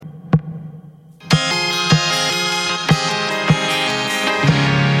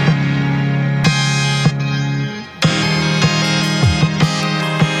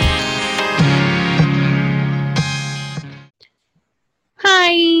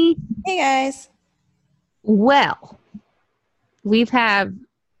Hey. Hey guys. Well, we've have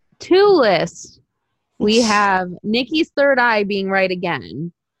two lists. We have Nikki's third eye being right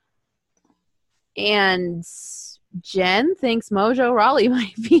again. And Jen thinks Mojo Rawley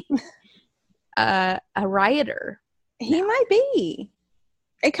might be a rioter. He might be.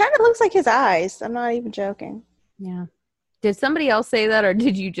 It kind of looks like his eyes. I'm not even joking. Yeah. Did somebody else say that, or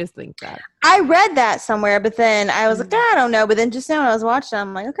did you just think that? I read that somewhere, but then I was like, I don't know. But then just now when I was watching,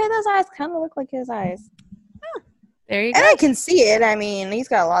 I'm like, okay, those eyes kind of look like his eyes. There you go. And I can see it. I mean, he's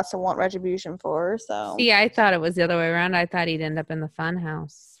got lots to want retribution for, so. See, I thought it was the other way around. I thought he'd end up in the fun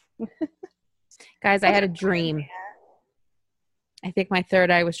house. Guys, I had a dream. I think my third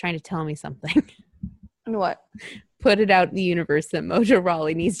eye was trying to tell me something. What? Put it out in the universe that Mojo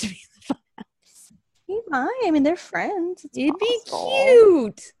Rawley needs to be in the fun house. He might. I mean, they're friends. It'd be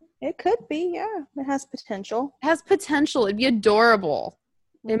cute. It could be, yeah. It has potential. It has potential. It'd be adorable.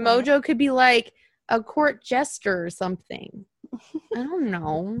 Mm-hmm. And Mojo could be like a court jester or something. I don't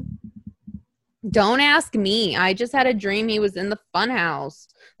know. Don't ask me. I just had a dream he was in the funhouse.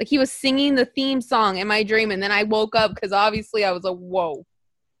 Like he was singing the theme song in my dream, and then I woke up because obviously I was like, whoa.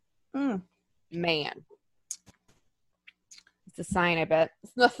 Man. It's a sign, I bet.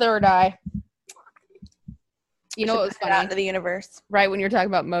 It's the third eye. You know what was funny? Out of the universe. Right when you're talking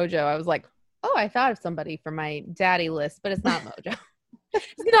about Mojo, I was like, oh, I thought of somebody for my daddy list, but it's not Mojo.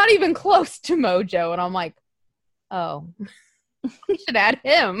 It's not even close to Mojo. And I'm like, oh, we should add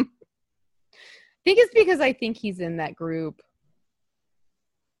him. I think it's because I think he's in that group.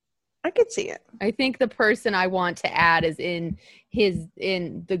 I could see it. I think the person I want to add is in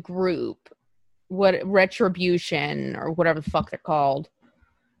the group. What Retribution or whatever the fuck they're called.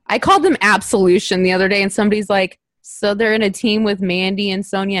 I called them Absolution the other day, and somebody's like, so they're in a team with Mandy and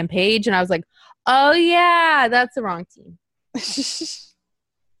Sonia and Paige? And I was like, oh yeah, that's the wrong team.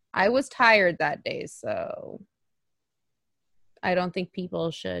 I was tired that day, so I don't think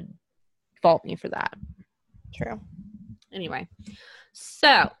people should fault me for that. True. Anyway,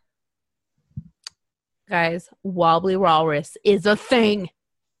 so guys, Wobbly Walrus is a thing.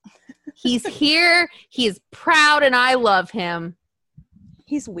 He's here. He is proud, and I love him.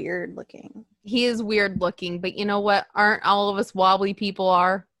 He's weird looking. He is weird looking, but you know what? Aren't all of us wobbly people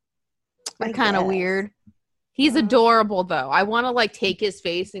are? They're kind of weird. He's adorable, though. I want to, like, take his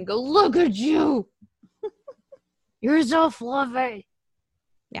face and go, look at you. You're so fluffy.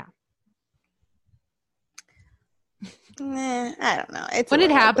 Yeah. I don't know. When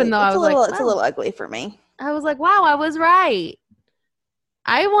it happened, though, I was like, it's a little ugly for me. I was like, wow, I was right.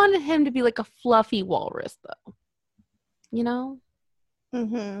 I wanted him to be like a fluffy walrus, though. You know?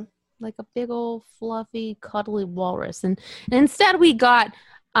 Mm-hmm. Like a big old fluffy, cuddly walrus. And instead we got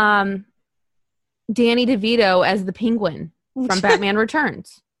Danny DeVito as the penguin from Batman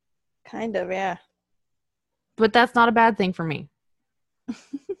Returns. Kind of, yeah. But that's not a bad thing for me.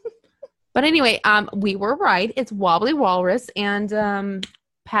 But anyway, we were right. It's Wobbly Walrus and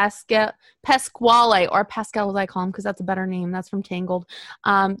Pasquale, or Pascal as I call him because that's a better name. That's from Tangled.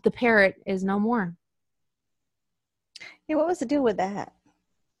 The parrot is no more. Yeah, what was the deal with that?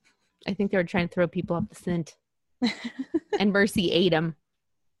 I think they were trying to throw people off the scent. And Mercy ate him.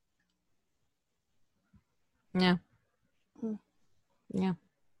 Yeah. Yeah.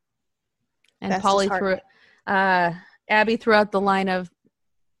 And that's Polly threw Abby threw out the line of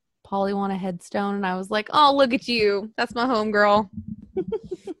Polly want a headstone, and I was like, oh, look at you. That's my homegirl.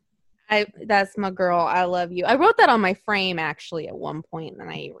 That's my girl. I love you. I wrote that on my frame actually at one point, and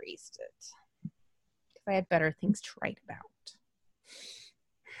I erased it. Because I had better things to write about.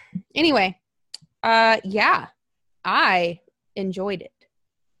 Anyway, yeah, I enjoyed it.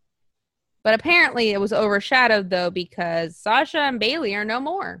 But apparently it was overshadowed, though, because Sasha and Bailey are no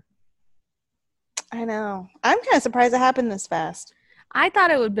more. I know. I'm kind of surprised it happened this fast. I thought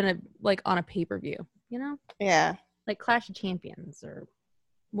it would have been on a pay-per-view, you know? Yeah. Like Clash of Champions or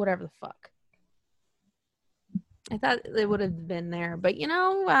whatever the fuck. I thought it would have been there. But, you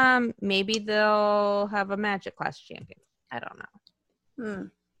know, maybe they'll have a match at Clash of Champions. I don't know.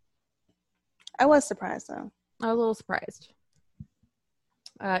 I was surprised, though. I was a little surprised.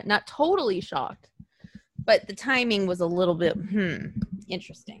 Not totally shocked, but the timing was a little bit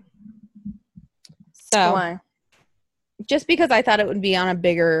interesting. So, why? Just because I thought it would be on a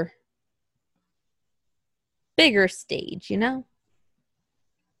bigger stage, you know?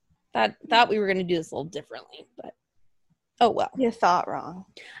 Thought we were going to do this a little differently, but oh well. You thought wrong.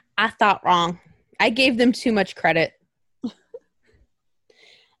 I thought wrong. I gave them too much credit.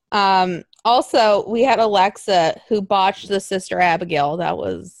 Also, we had Alexa who botched the Sister Abigail. That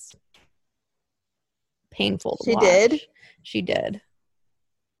was painful to watch. She did? She did.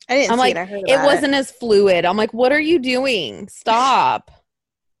 I didn't I'm see like, it. I heard it about wasn't as fluid. I'm like, what are you doing? Stop.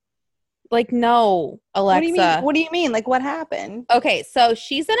 Like, no, Alexa. What do you mean? Like, what happened? Okay, so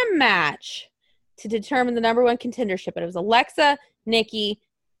she's in a match to determine the number one contendership. And it was Alexa, Nikki,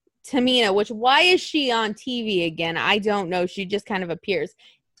 Tamina, which why is she on TV again? I don't know. She just kind of appears.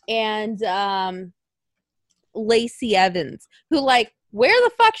 And Lacey Evans, who like, where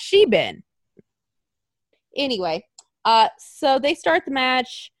the fuck's she been? Anyway, so they start the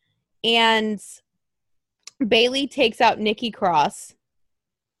match and Bayley takes out Nikki Cross.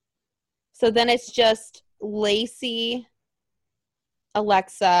 So then it's just Lacey,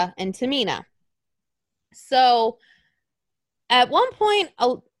 Alexa, and Tamina. So at one point,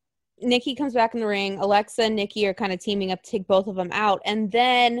 Nikki comes back in the ring. Alexa and Nikki are kind of teaming up to take both of them out. And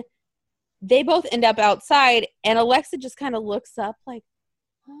then they both end up outside. And Alexa just kind of looks up like,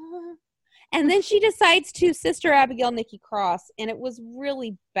 huh? And then she decides to Sister Abigail Nikki Cross. And it was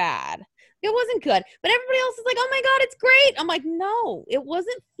really bad. It wasn't good. But everybody else is like, oh my God, it's great. I'm like, no, it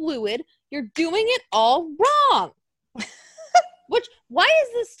wasn't fluid. You're doing it all wrong. Why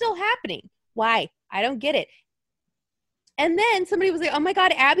is this still happening? Why? I don't get it. And then somebody was like, oh my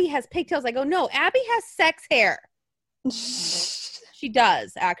God, Abby has pigtails. I go, no, Abby has sex hair. She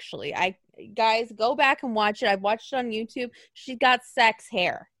does, actually. Guys, go back and watch it. I've watched it on YouTube. She's got sex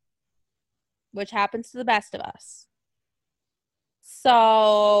hair, which happens to the best of us.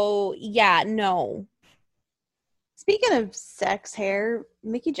 So, yeah, no. Speaking of sex hair,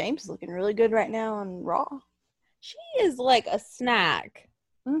 Mickie James is looking really good right now on Raw. She is like a snack.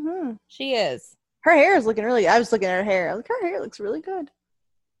 Mm-hmm. She is. Her hair is looking really. I was looking at her hair. Like, her hair looks really good.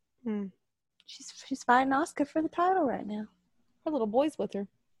 She's fighting Asuka for the title right now. Her little boy's with her.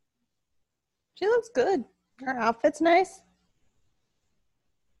 She looks good. Her outfit's nice.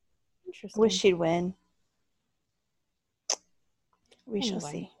 Interesting. Wish she'd win. We shall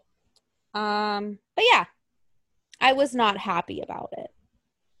see. But yeah, I was not happy about it.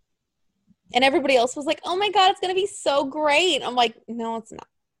 And everybody else was like, oh my God, it's going to be so great. I'm like, no, it's not.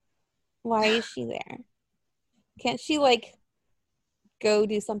 Why is she there? Can't she, like, go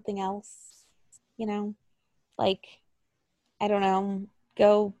do something else? You know? Like, I don't know,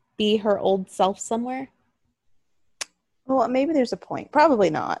 go be her old self somewhere? Well, maybe there's a point. Probably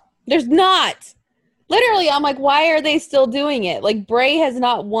not. There's not. Literally, I'm like, why are they still doing it? Like, Bray has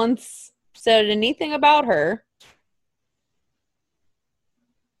not once said anything about her.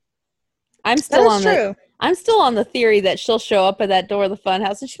 I'm still on the theory that she'll show up at that door of the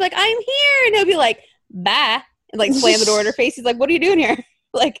funhouse and she'll be like, I'm here. And he'll be like, bye. And like slam the door in her face. He's like, what are you doing here?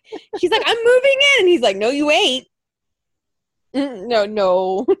 Like, she's like, I'm moving in. And he's like, no, you ain't.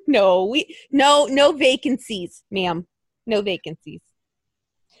 No vacancies, ma'am. No vacancies.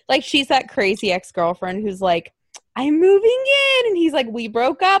 Like, she's that crazy ex-girlfriend who's like, I'm moving in. And he's like, we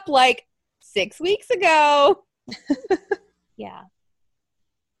broke up like 6 weeks ago. Yeah.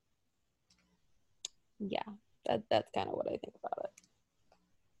 Yeah, that's kind of what I think about it.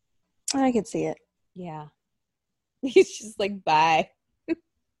 I can see it. Yeah. He's just like, bye.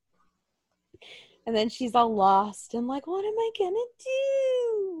 And then she's all lost. I'm like, what am I going to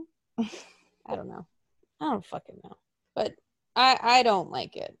do? I don't know. I don't fucking know. But I don't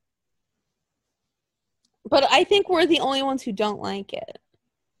like it. But I think we're the only ones who don't like it.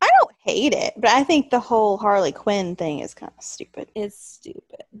 I don't hate it, but I think the whole Harley Quinn thing is kind of stupid. It's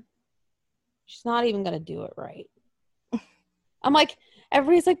stupid. She's not even going to do it right. I'm like,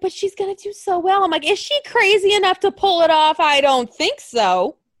 everybody's like, but she's going to do so well. I'm like, is she crazy enough to pull it off? I don't think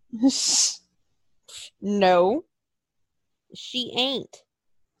so. No. She ain't.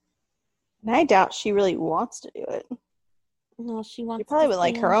 And I doubt she really wants to do it. No, she wants. She probably would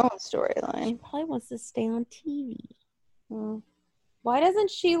like her own storyline. She probably wants to stay on TV. Why doesn't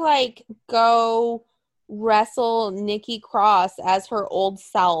she like go wrestle Nikki Cross as her old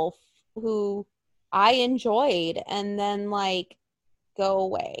self, who I enjoyed, and then like go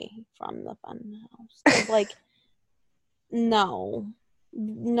away from the funhouse? Like, no,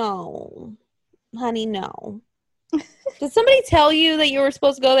 honey, no. Did somebody tell you that you were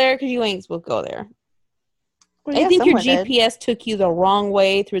supposed to go there? Because you ain't supposed to go there. Well, yeah, I think your GPS took you the wrong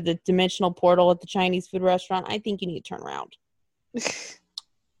way through the dimensional portal at the Chinese food restaurant. I think you need to turn around.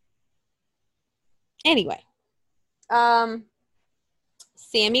 Anyway. Sammy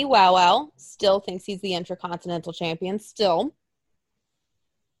Wow still thinks he's the Intercontinental Champion. Still.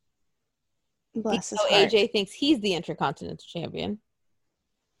 Bless his heart. AJ thinks he's the Intercontinental Champion.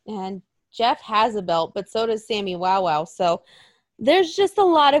 And Jeff has a belt, but so does Sammy Wow. So there's just a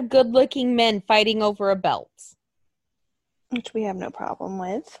lot of good-looking men fighting over a belt. Which we have no problem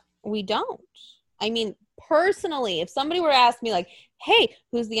with. We don't. I mean, personally, if somebody were to ask me, like, hey,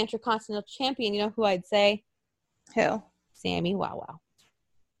 who's the Intercontinental Champion? You know who I'd say? Who? Sammy Wow.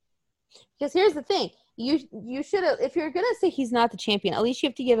 Because here's the thing. You should have, if you're going to say he's not the champion, at least you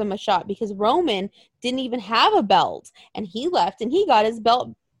have to give him a shot, because Roman didn't even have a belt, and he left, and he got his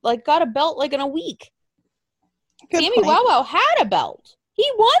belt, got a belt like in a week. Good Sammy point. Wow had a belt. He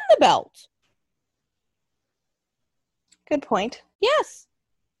won the belt. Good point. Yes.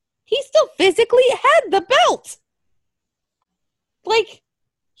 He still physically had the belt. Like,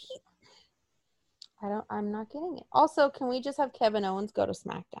 I'm not getting it. Also, can we just have Kevin Owens go to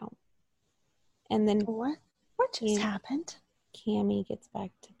SmackDown? And then What just happened? Cammy gets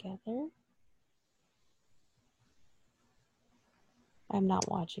back together. I'm not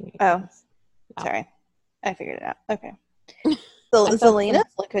watching it. Oh, guys. sorry. I figured it out. Okay. So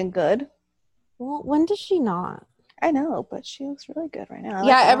Zelina's looking good. Well, when does she not? I know, but she looks really good right now.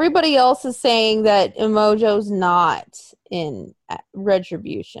 Yeah, everybody else is saying that Mojo's not in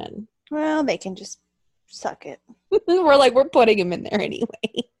Retribution. Well, they can just suck it. we're putting him in there anyway.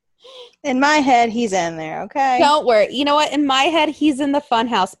 In my head, he's in there, okay? Don't worry. You know what? In my head, he's in the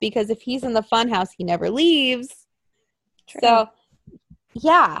Funhouse, because if he's in the Funhouse, he never leaves. True. So,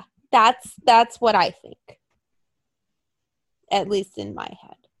 yeah, that's what I think. At least in my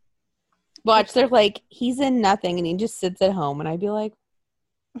head. Watch, they're like, he's in nothing, and he just sits at home, and I'd be like,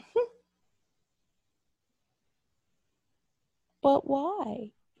 but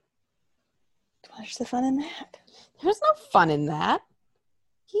why? What's the fun in that? There's no fun in that.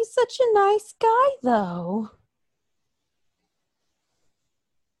 He's such a nice guy, though.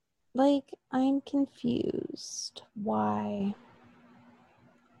 Like, I'm confused. Why?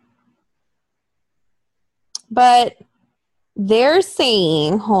 But they're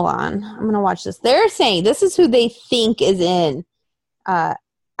saying, hold on, I'm going to watch this. They're saying this is who they think is in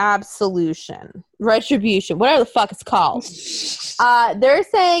Absolution, Retribution, whatever the fuck it's called. They're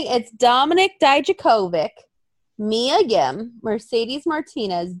saying it's Dominic Dijakovic, Mia Yim, Mercedes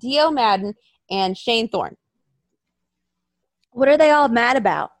Martinez, Dio Madden, and Shane Thorne. What are they all mad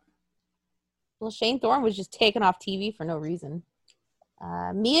about? Well, Shane Thorne was just taken off TV for no reason.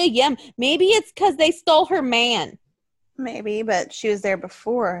 Mia Yim, maybe it's because they stole her man. Maybe, but she was there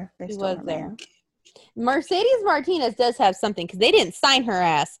before they She stole was her there. man. Mercedes Martinez does have something, because they didn't sign her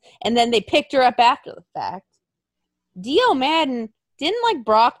ass, and then they picked her up after the fact. Dio Madden, didn't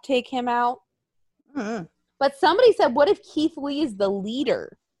Brock take him out? Mm-hmm. But somebody said, what if Keith Lee is the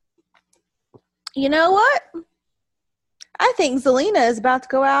leader? You know what? I think Zelina is about to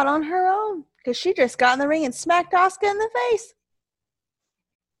go out on her own, because she just got in the ring and smacked Asuka in the face.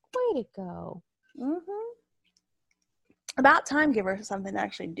 Way to go. Mm-hmm. About time, give her something to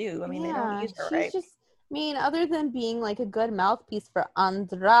actually do. I mean, they don't use her right. Other than being a good mouthpiece for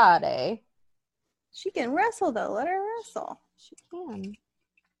Andrade. She can wrestle, though. Let her wrestle. She can.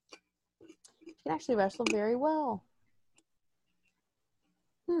 She can actually wrestle very well.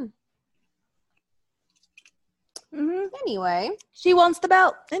 Mm-hmm. Anyway. She wants the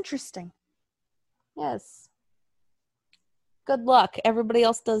belt. Interesting. Yes. Good luck. Everybody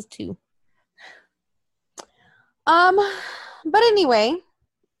else does too. But anyway.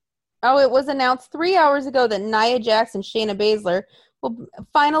 Oh, it was announced 3 hours ago that Nia Jax and Shayna Baszler will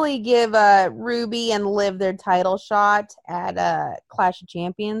finally give Ruby and Liv their title shot at Clash of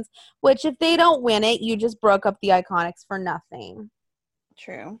Champions, which if they don't win it, you just broke up the Iconics for nothing.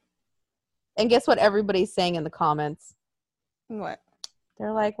 True. And guess what everybody's saying in the comments? What?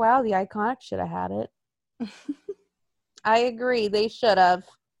 They're like, wow, the Iconics should have had it. I agree. They should have.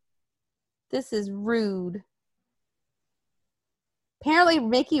 This is rude. Apparently,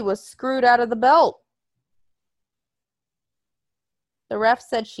 Mickey was screwed out of the belt. The ref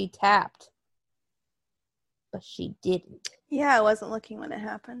said she tapped. But she didn't. Yeah, I wasn't looking when it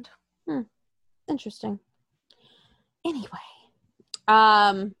happened. Interesting. Anyway.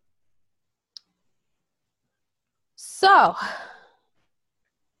 So,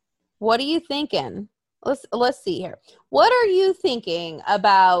 what are you thinking? Let's see here. What are you thinking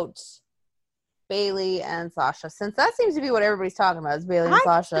about Bayley and Sasha? Since that seems to be what everybody's talking about is Bayley and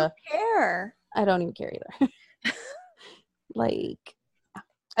Sasha. I don't care. I don't even care either.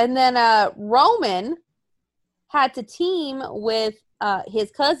 And then Roman had to team with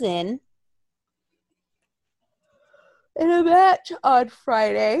his cousin in a match on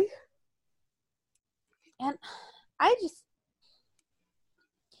Friday. And I just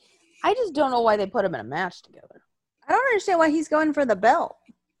don't know why they put him in a match together. I don't understand why he's going for the belt.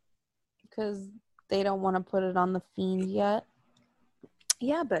 Because they don't want to put it on the Fiend yet.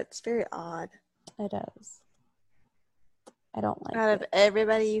 Yeah, but it's very odd. It is. I don't like Out it. of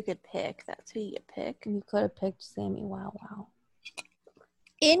everybody you could pick, that's who you pick. You could have picked Sammy Wow Wow.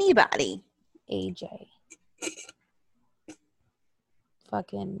 Anybody. AJ.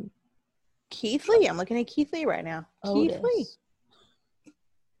 Fucking Keith Lee. I'm looking at Keith Lee right now. Otis. Keith Lee.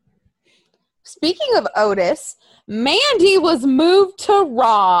 Speaking of Otis, Mandy was moved to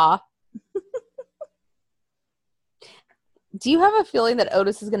Raw. Do you have a feeling that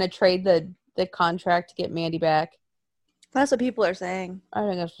Otis is going to trade the contract to get Mandy back? That's what people are saying. I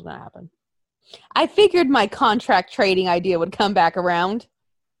think that's what's going to happen. I figured my contract trading idea would come back around.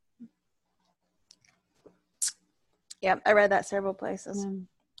 Yep, I read that several places.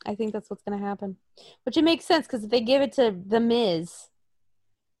 I think that's what's going to happen. Which it makes sense because if they give it to The Miz,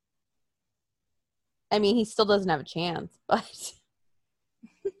 I mean, he still doesn't have a chance, but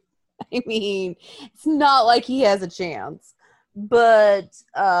I mean, it's not like he has a chance. But,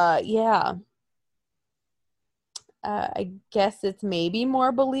 yeah. I guess it's maybe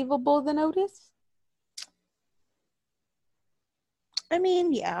more believable than Otis. I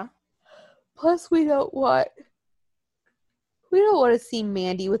mean, yeah. Plus, we don't want to see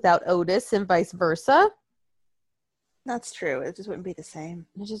Mandy without Otis and vice versa. That's true. It just wouldn't be the same.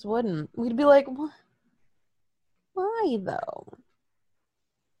 It just wouldn't. We'd be like, why though?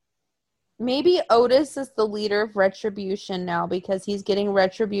 Maybe Otis is the leader of Retribution now because he's getting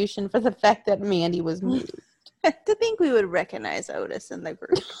retribution for the fact that Mandy was moved. To think we would recognize Otis in the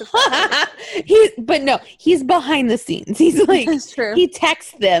group. But no, he's behind the scenes. He's like, That's true. He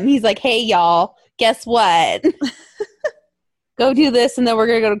texts them. He's like, hey, y'all, guess what? Go do this, and then we're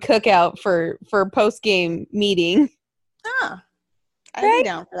going to go to Cookout for post-game meeting. I'd be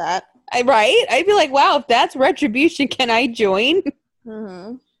down for that. Right? I'd be like, wow, if that's Retribution, can I join?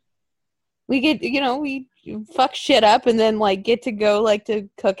 Mm-hmm. We get, we fuck shit up and then, like, get to go, like, to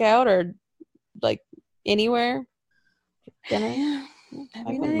Cookout or, like, anywhere. Yeah, that'd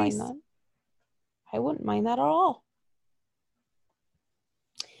be wouldn't nice. mind that. I wouldn't mind that at all.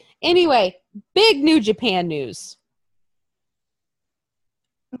 Anyway, big New Japan news.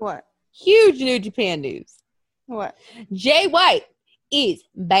 What? Huge New Japan news. What? Jay White is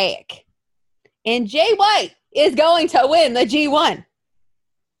back. And Jay White is going to win the G1.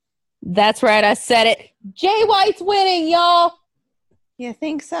 That's right, I said it. Jay White's winning, y'all. You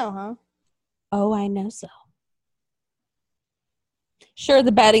think so, huh? Oh, I know so. Sure,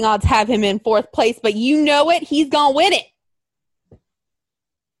 the betting odds have him in 4th place, but you know it, he's going to win it.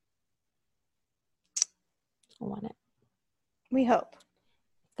 I want it. We hope.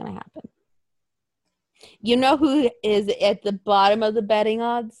 It's going to happen. You know who is at the bottom of the betting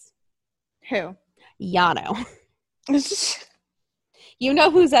odds? Who? Yano. You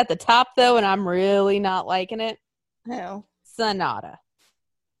know who's at the top, though, and I'm really not liking it? Who? Sonata.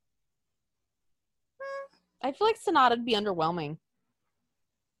 I feel like Sonata would be underwhelming.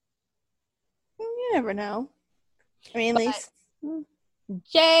 You never know. I mean, at least...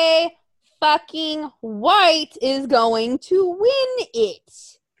 Jay fucking White is going to win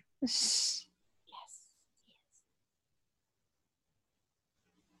it. Yes.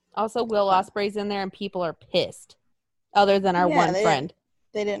 Also, Will Ospreay's in there and people are pissed. Other than our one friend.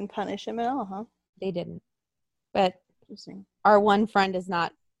 They didn't punish him at all, huh? They didn't. But Interesting. Our one friend is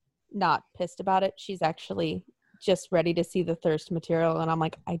not pissed about it. She's actually just ready to see the thirst material. And I'm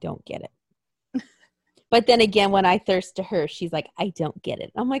like, I don't get it. But then again, when I thirst to her, she's like, I don't get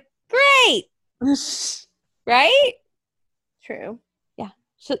it. I'm like, great. Right? True. Yeah.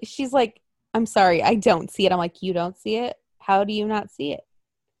 She's like, I'm sorry, I don't see it. I'm like, you don't see it? How do you not see it?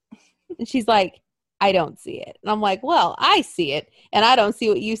 And she's like, I don't see it. And I'm like, well, I see it. And I don't see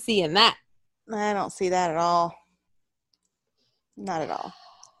what you see in that. I don't see that at all. Not at all.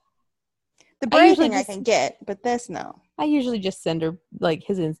 The brain thing I can get, but this, no. I usually just send her, like,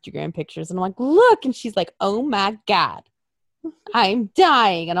 his Instagram pictures. And I'm like, look. And she's like, oh, my God. I'm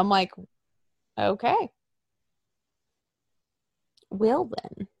dying. And I'm like, okay. Well,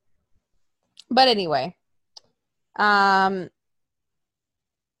 then. But anyway. Yeah.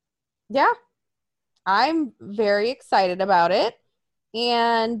 I'm very excited about it.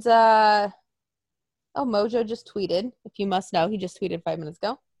 And, Mojo just tweeted. If you must know, he just tweeted 5 minutes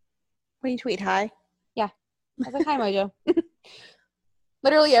ago. When you tweet hi? Yeah. I was like, hi, Mojo.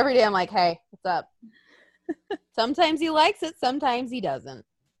 Literally every day I'm like, hey, what's up? Sometimes he likes it. Sometimes he doesn't.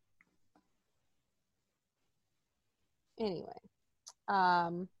 Anyway.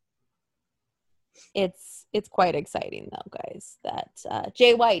 It's quite exciting, though, guys, that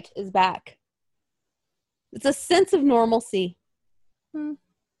Jay White is back. It's a sense of normalcy.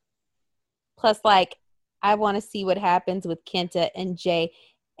 Plus, like, I want to see what happens with Kenta and Jay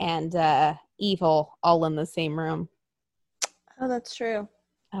and Evil all in the same room. Oh, that's true.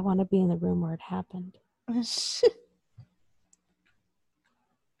 I want to be in the room where it happened.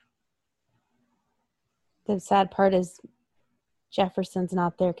 The sad part is Jefferson's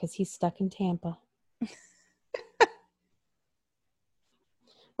not there because he's stuck in Tampa.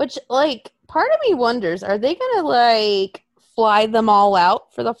 Which, like, part of me wonders, are they going to, like, fly them all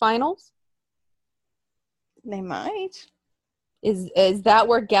out for the finals? They might. Is that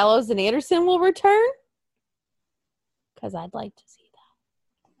where Gallows and Anderson will return? Because I'd like to see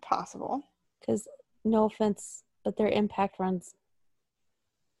that. Possible. Because, no offense, but their Impact runs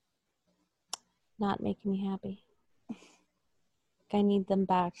not making me happy. I need them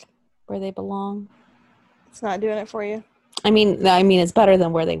back where they belong. It's not doing it for you. I mean, it's better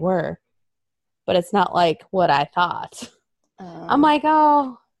than where they were, but it's not like what I thought. I'm like,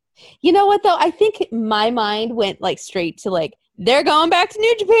 oh, you know what though? I think my mind went like straight to like they're going back to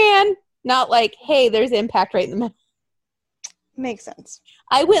New Japan, not like, hey, there's Impact right in the middle. Makes sense.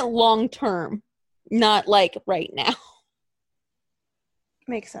 I went long term, not like right now.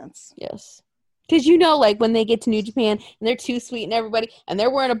 Makes sense. Yes. Because you know, like when they get to New Japan and they're too sweet and everybody, and they're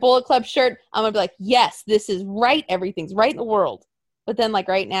wearing a Bullet Club shirt, I'm going to be like, yes, this is right. Everything's right in the world. But then like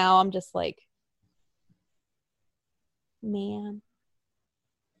right now, I'm just like, man.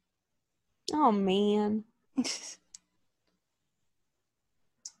 Oh, man.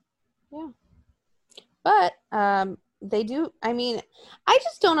 Yeah. But they do, I mean, I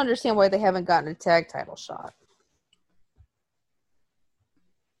just don't understand why they haven't gotten a tag title shot.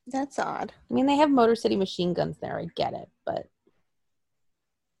 That's odd. I mean, they have Motor City Machine Guns there. I get it, but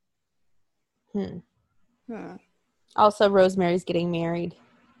Also, Rosemary's getting married.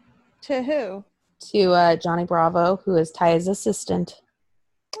 To who? To Johnny Bravo, who is Taya's assistant.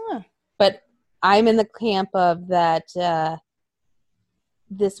 Huh. But I'm in the camp of that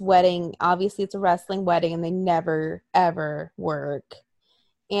this wedding, obviously it's a wrestling wedding, and they never, ever work.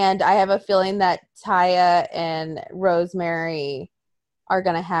 And I have a feeling that Taya and Rosemary are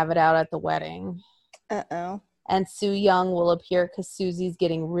going to have it out at the wedding. Uh-oh. And Su Yung will appear because Susie's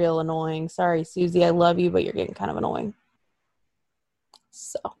getting real annoying. Sorry, Susie, I love you, but you're getting kind of annoying.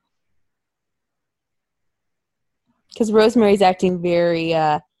 So. Because Rosemary's acting very,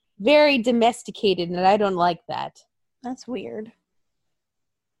 very domesticated, and I don't like that. That's weird.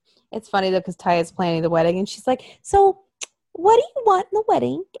 It's funny, though, because Taya's planning the wedding, and she's like, so, what do you want in the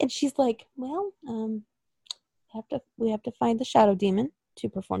wedding? And she's like, well, we have to find the shadow demon to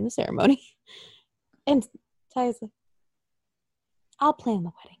perform the ceremony. And Taya's like, I'll plan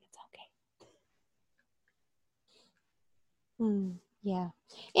the wedding. It's okay. Yeah.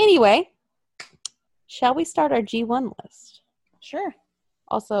 Anyway, shall we start our G1 list? Sure.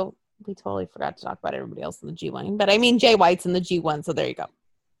 Also, we totally forgot to talk about everybody else in the G1. But I mean, Jay White's in the G1, so there you go.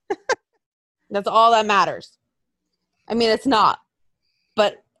 That's all that matters. I mean, it's not.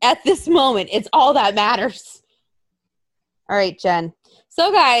 But at this moment, it's all that matters. All right, Jen.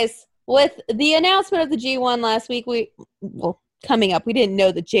 So, guys, with the announcement of the G1 last week, coming up, we didn't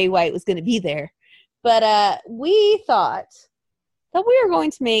know that Jay White was going to be there. But we thought that we were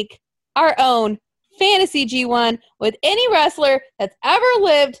going to make our own fantasy G1 with any wrestler that's ever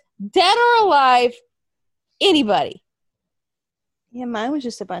lived, dead or alive, anybody. Yeah, mine was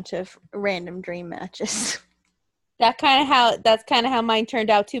just a bunch of random dream matches. That's kind of how mine turned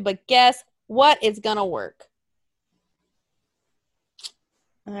out too. But guess what? It's gonna work.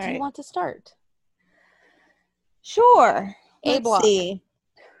 All Do right. you want to start? Sure. Let's Let's see.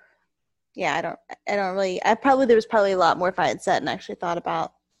 Yeah, there was probably a lot more if I had said and actually thought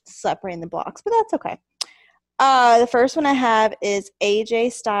about separating the blocks, but that's okay. The first one I have is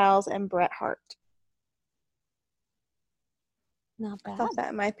AJ Styles and Bret Hart. Not bad. I thought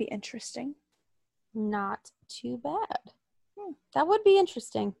that might be interesting. Not too bad. That would be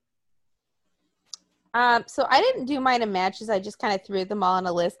interesting. So I didn't do mine in matches. I just kind of threw them all on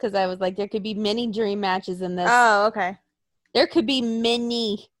a list because I was like, there could be many dream matches in this. Oh, okay. There could be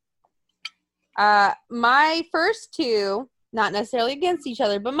many. My first two, not necessarily against each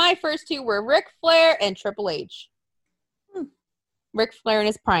other, but my first two were Ric Flair and Triple H. Ric Flair in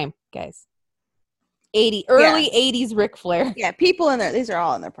his prime, guys. Early 80s Ric Flair. Yeah, people in there. These are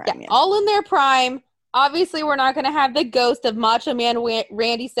all in their prime. Yeah, all in their prime. Obviously, we're not going to have the ghost of Macho Man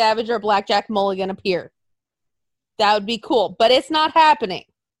Randy Savage or Blackjack Mulligan appear. That would be cool, but it's not happening.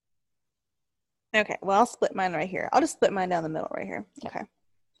 Okay, well, I'll split mine right here. I'll just split mine down the middle right here. Okay.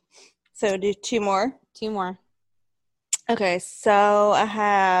 So do two more? Two more. Okay, so I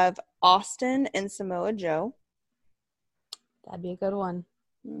have Austin and Samoa Joe. That'd be a good one.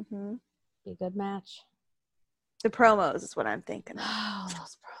 Mm-hmm. Be a good match. The promos is what I'm thinking of. Oh,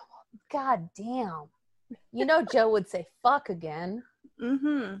 those promos. God damn. You know Joe would say fuck again.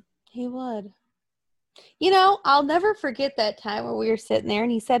 Mm-hmm. He would. You know, I'll never forget that time where we were sitting there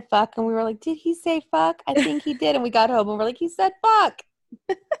and he said fuck and we were like, did he say fuck? I think he did. And we got home and we're like, he said fuck.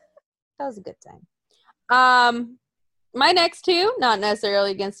 That was a good time. My next two, not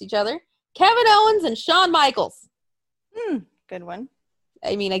necessarily against each other, Kevin Owens and Shawn Michaels. Good one.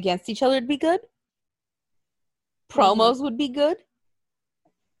 I mean, against each other would be good. Promos would be good.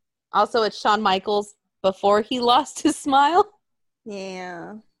 Also, it's Shawn Michaels before he lost his smile.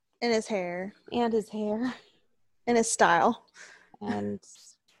 Yeah. And his hair. And his hair. And his style. And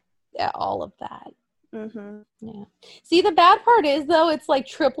yeah, all of that. Mm-hmm. Yeah. See, the bad part is, though, it's like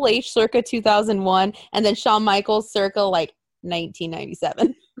Triple H circa 2001 and then Shawn Michaels circa like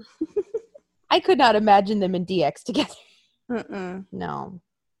 1997. I could not imagine them in DX together. No.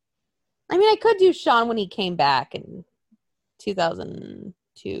 I mean, I could do Shawn when he came back in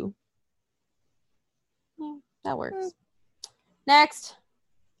 2002. Yeah, that works. Next.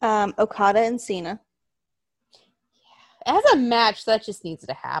 Okada and Cena. As a match, that just needs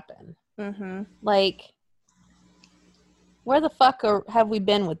to happen. Mm-hmm. Like, where the fuck have we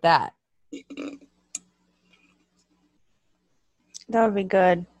been with that? That would be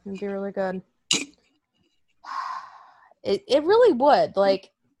good. It'd be really good. It really would. Like,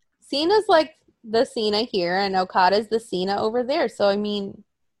 Cena's like the Cena here, and Okada's the Cena over there. So, I mean,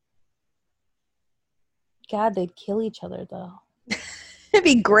 God, they'd kill each other, though. It'd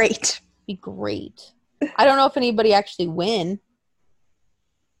be great. Be great. I don't know if anybody actually win,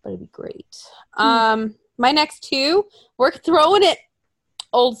 but it'd be great. My next two, we're throwing it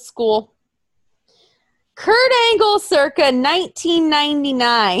old school. Kurt Angle circa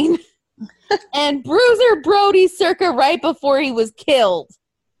 1999 and Bruiser Brody circa right before he was killed.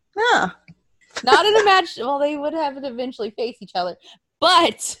 Huh. Not in a match. Well, they would have to eventually face each other.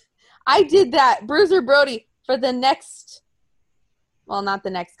 But I did that. Bruiser Brody for the next, well, not the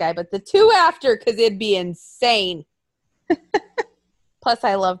next guy, but the two after, because it'd be insane. Plus,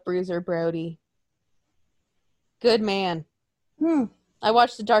 I love Bruiser Brody. Good man. I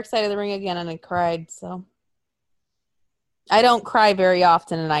watched The Dark Side of the Ring again and I cried, so. I don't cry very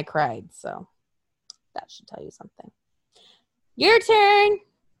often and I cried, so. That should tell you something. Your turn.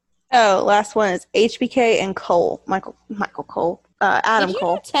 Oh, last one is HBK and Cole. Michael Cole. Adam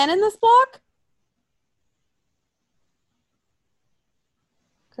Cole. Did you do 10 in this block?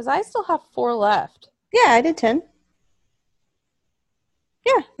 Because I still have 4 left. Yeah, I did 10.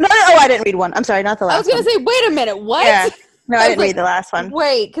 Yeah. No, I didn't read one. I'm sorry, not the last one. I was going to say, wait a minute, what? Yeah. No, I didn't read the last one.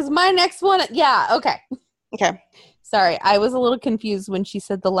 Wait, because my next one, yeah, okay. Okay. Sorry, I was a little confused when she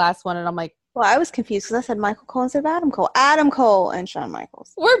said the last one, and I'm like, well, I was confused because I said Michael Cole instead of Adam Cole. Adam Cole and Shawn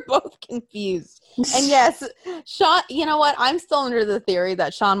Michaels. We're both confused. And yes, Shawn, you know what? I'm still under the theory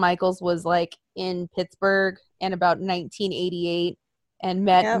that Shawn Michaels was like in Pittsburgh in about 1988 and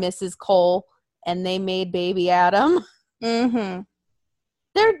met Mrs. Cole and they made baby Adam. Mm-hmm.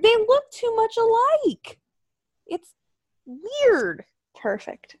 They look too much alike. It's weird.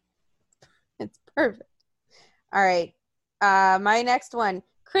 Perfect. It's perfect. All right. My next one.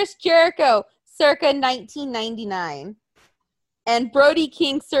 Chris Jericho, circa 1999. And Brody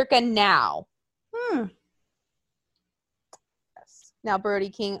King, circa now. Yes. Now, Brody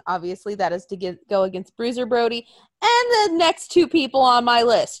King, obviously, that is to go against Bruiser Brody. And the next two people on my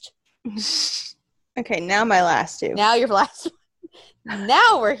list. Okay, now my last two. Now your last one.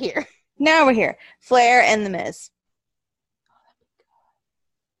 Now we're here. Now we're here. Flair and The Miz.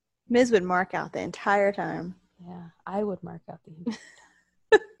 Miz would mark out the entire time. Yeah, I would mark out the entire time.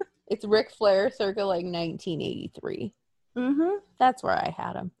 It's Ric Flair circa like 1983. Mm-hmm. That's where I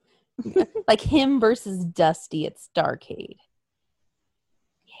had him. Like him versus Dusty at Starrcade.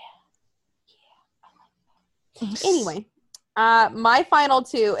 Yeah, I like that. Anyway, my final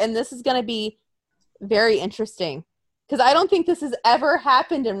two, and this is going to be very interesting because I don't think this has ever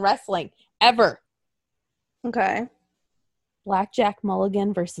happened in wrestling. Ever. Okay. Blackjack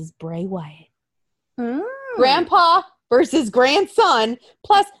Mulligan versus Bray Wyatt. Grandpa versus grandson,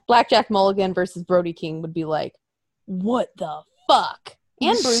 plus Blackjack Mulligan versus Brody King would be like, what the fuck?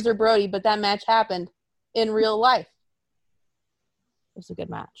 And Bruiser Brody, but that match happened in real life. It was a good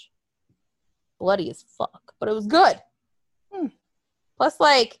match. Bloody as fuck, but it was good. Plus,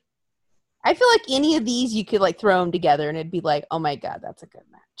 like, I feel like any of these you could, like, throw them together and it'd be like, oh my God, that's a good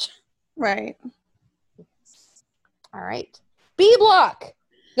match. Right. All right. B block.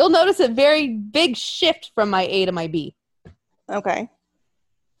 You'll notice a very big shift from my A to my B. Okay.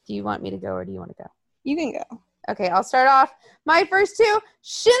 Do you want me to go or do you want to go? You can go. Okay, I'll start off. My first two,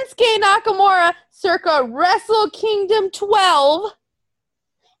 Shinsuke Nakamura, circa Wrestle Kingdom 12,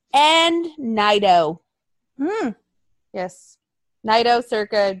 and Naito. Yes. Naito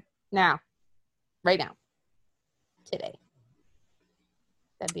circa now. Right now. Today.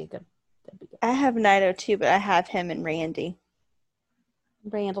 That'd be good. I have Naito too, but I have him and Randy.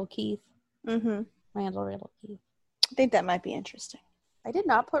 Randall Keith. Mm-hmm. Randall Keith. I think that might be interesting. I did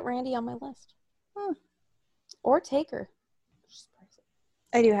not put Randy on my list. Hmm. Or Taker.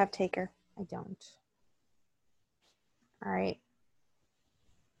 I do have Taker. I don't. All right.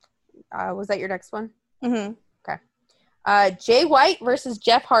 Was that your next one? Mm-hmm. Okay. Jay White versus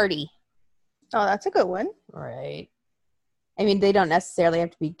Jeff Hardy. Oh, that's a good one. Right. I mean, they don't necessarily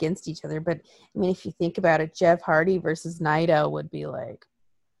have to be against each other, but I mean, if you think about it, Jeff Hardy versus Naito would be like.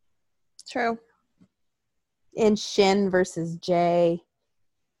 True. And Shin versus Jay.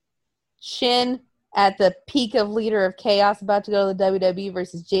 Shin at the peak of Leader of Chaos, about to go to the WWE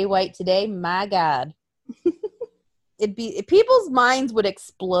versus Jay White today. My God. People's minds would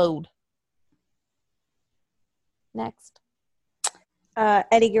explode. Next.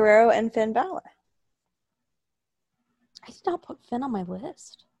 Eddie Guerrero and Finn Balor. I did not put Finn on my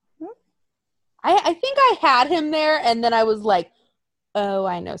list. Hmm? I think I had him there, and then I was like, oh,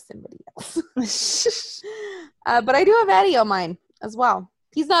 I know somebody else. But I do have Eddie on mine as well.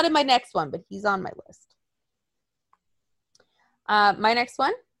 He's not in my next one, but he's on my list. My next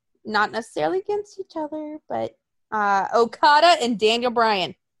one, not necessarily against each other, but Okada and Daniel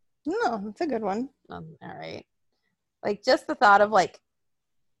Bryan. No, that's a good one. All right. Like, just the thought of, like,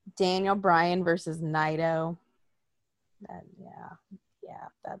 Daniel Bryan versus Naito. Yeah,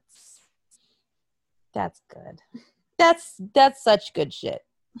 that's good. That's such good shit.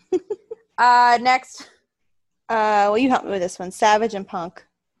 Next. Well, you helped me with this one. Savage and Punk.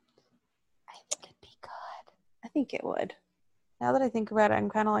 I think it'd be good. I think it would. Now that I think about it, I'm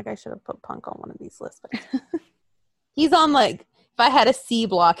kind of like I should have put Punk on one of these lists. But he's on, like, if I had a C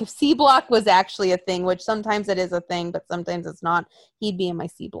block, if C block was actually a thing, which sometimes it is a thing, but sometimes it's not, he'd be in my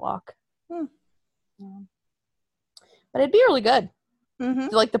C block. Yeah. But it'd be really good. Mm-hmm.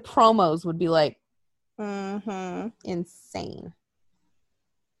 So, like, the promos would be, like, insane.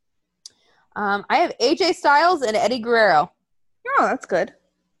 I have AJ Styles and Eddie Guerrero. Oh, that's good.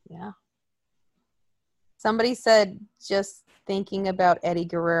 Yeah. Somebody said just thinking about Eddie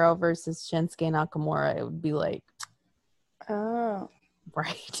Guerrero versus Shinsuke Nakamura, it would be like, oh,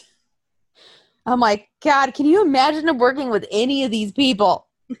 right. I'm like, God, can you imagine him working with any of these people?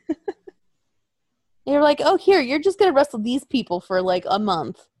 They're like, oh, here, you're just going to wrestle these people for like a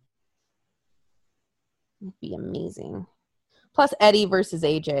month. It'd be amazing. Plus Eddie versus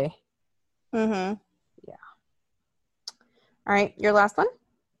AJ. Mm-hmm. Yeah. All right, your last one?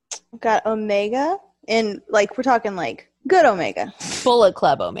 I've got Omega, and like we're talking like good Omega. Bullet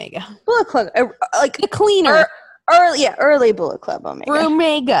Club Omega. Bullet Club, like the cleaner. Early Bullet Club Omega.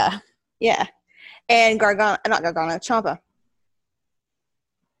 Omega. Yeah, and Gargano, not Gargano, Ciampa.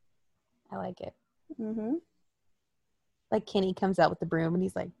 I like it. Mm-hmm. Like Kenny comes out with the broom and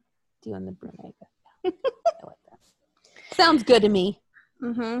he's like doing the broom. I like that. Sounds good to me.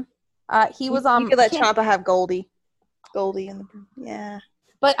 Mm-hmm. He was on. You could let Ciampa have Goldie in the broom. Yeah.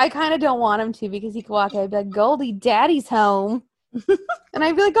 But I kind of don't want him to because he could walk out and be like, Goldie, Daddy's home. And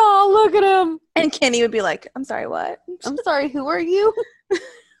I'd be like, oh, look at him. And Kenny would be like, I'm sorry, what? I'm sorry, who are you?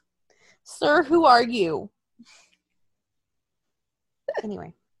 Sir, who are you?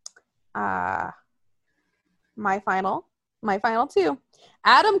 Anyway. My final two.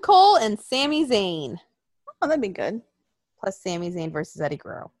 Adam Cole and Sami Zayn. Oh, that'd be good. Plus Sami Zayn versus Eddie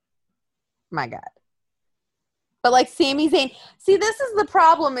Guerrero. My God. But like Sami Zayn. See, this is the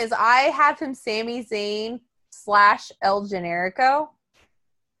problem is I have him Sami Zayn / El Generico.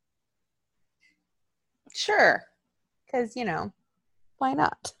 Sure. Because, you know, why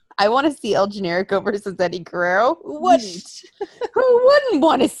not? I want to see El Generico versus Eddie Guerrero. Who wouldn't? Who wouldn't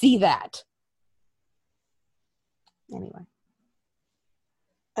want to see that? Anyway.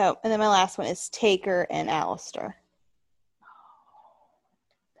 Oh, and then my last one is Taker and Alistair.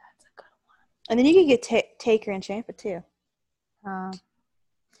 That's a good one. And then you could get Taker and Ciampa too. I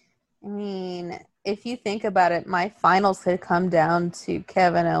mean, if you think about it, my finals could come down to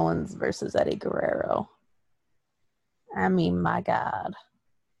Kevin Owens versus Eddie Guerrero. I mean, my God.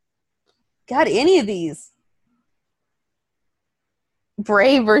 God, any of these.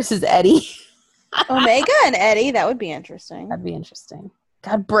 Bray versus Eddie. Omega and Eddie, that would be interesting. That'd be interesting.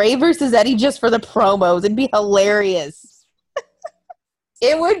 God, Bray versus Eddie just for the promos. It'd be hilarious.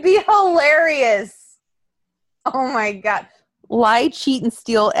 It would be hilarious. Oh, my God. Lie, cheat, and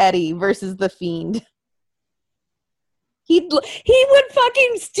steal Eddie versus The Fiend. He would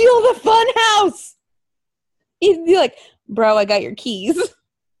fucking steal the fun house. He'd be like, bro, I got your keys.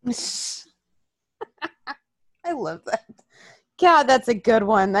 I love that. God, that's a good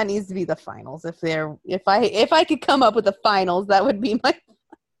one. That needs to be the finals. If I could come up with the finals, that would be my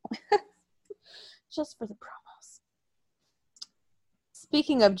just for the promos.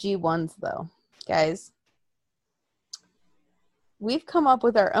 Speaking of G1s though, guys, we've come up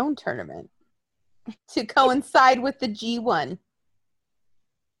with our own tournament to coincide with the G1.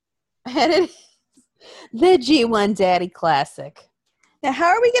 And it is the G1 Daddy Classic. Now, how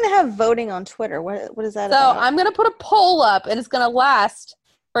are we going to have voting on Twitter? What is that about? So I'm going to put a poll up, and it's going to last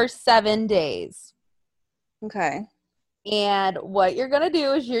for 7 days. Okay. And what you're going to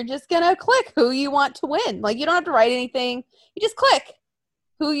do is you're just going to click who you want to win. Like, you don't have to write anything. You just click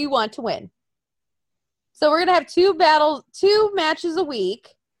who you want to win. So we're going to have 2 matches a week.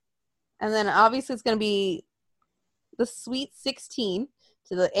 And then obviously it's going to be the Sweet 16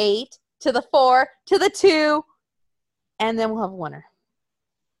 to the 8 to the 4 to the 2. And then we'll have a winner.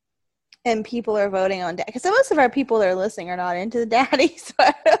 And people are voting on Daddy. Because most of our people that are listening are not into the Daddy.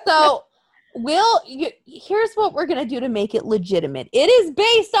 So here's what we're going to do to make it legitimate. It is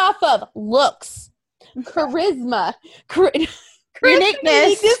based off of looks, charisma,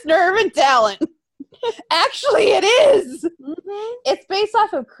 uniqueness, nerve, and talent. Actually, it is. Mm-hmm. It's based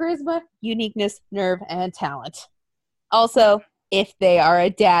off of charisma, uniqueness, nerve, and talent. Also, if they are a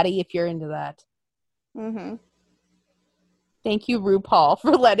daddy, if you're into that. Mm-hmm. Thank you, RuPaul,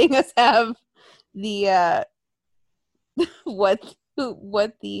 for letting us have the what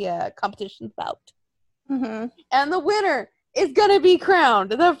the competition's about. Mm-hmm. And the winner is going to be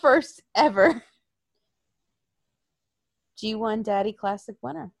crowned the first ever G1 Daddy Classic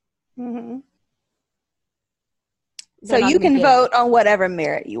winner. Mm-hmm. So you can vote on whatever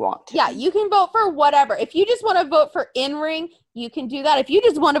merit you want to. Yeah, you can vote for whatever. If you just want to vote for in-ring, you can do that. If you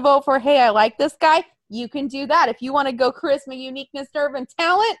just want to vote for, hey, I like this guy, you can do that. If you want to go charisma, uniqueness, nerve, and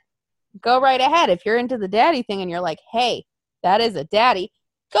talent, go right ahead. If you're into the daddy thing and you're like, hey, that is a daddy,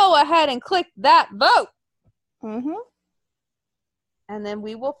 go ahead and click that vote. Mm-hmm. And then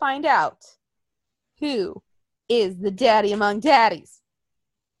we will find out who is the daddy among daddies.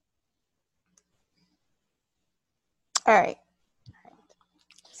 All right.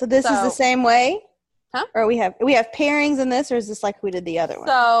 So this is the same way? Huh? Or we have pairings in this, or is this like we did the other one?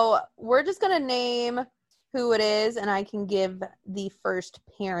 So we're just going to name who it is, and I can give the first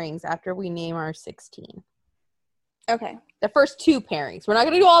pairings after we name our 16. Okay. The first 2 pairings. We're not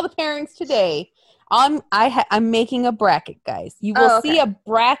going to do all the pairings today. I'm making a bracket, guys. You will see a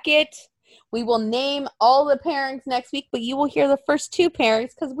bracket. We will name all the pairings next week, but you will hear the first 2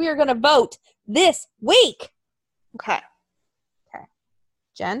 pairings because we are going to vote this week. Okay.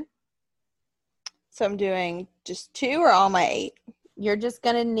 Jen? So I'm doing just 2 or all my 8? You're just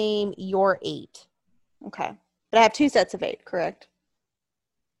going to name your 8. Okay. But I have 2 sets of 8, correct?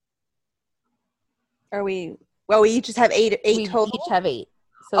 We each just have 8 total? We each have 8.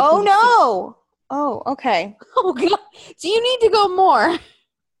 So no! Oh, okay. Oh, God. Do you need to go more?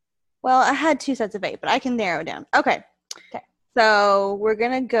 Well, I had 2 sets of 8, but I can narrow down. Okay. So we're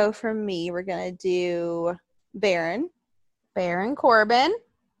going to go for me. We're going to do Baron Corbin.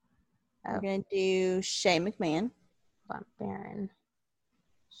 We're going to do Shane McMahon. Baron.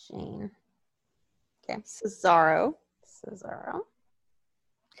 Shane. Okay. Cesaro.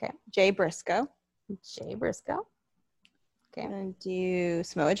 Okay. Jay Briscoe. Okay. I'm going to do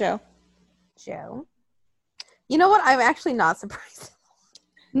Samoa Joe. You know what? I'm actually not surprised.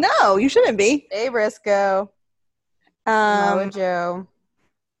 No, you shouldn't be. Jay Briscoe. Samoa Joe.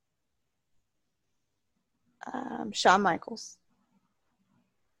 Shawn Michaels.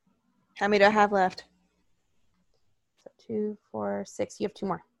 How many do I have left? So 2, 4, 6. You have 2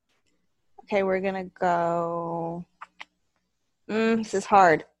 more. Okay, we're gonna go. This is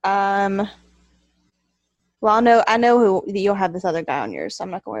hard. Well, I know who you'll have this other guy on yours, so I'm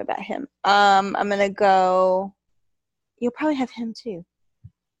not gonna worry about him. I'm gonna go. You'll probably have him too.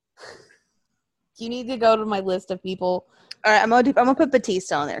 Do you need to go to my list of people? All right, I'm gonna put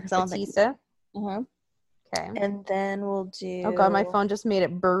Batista on there because I don't think. Batista. Okay. And then we'll do. Oh God, my phone just made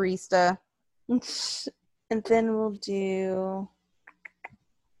it barista. And then we'll do.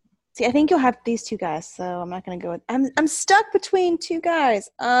 See, I think you'll have these 2 guys, so I'm not gonna go with. I'm stuck between 2 guys.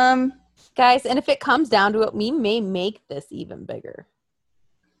 Guys, and if it comes down to it, we may make this even bigger.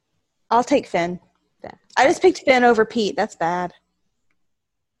 I'll take Finn. I just picked Finn over Pete. That's bad.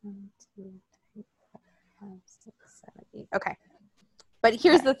 1, 2, 3, 4, 5, 6, 7, 8. Okay. But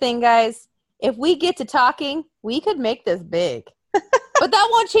here's the thing, guys. If we get to talking, we could make this big. But that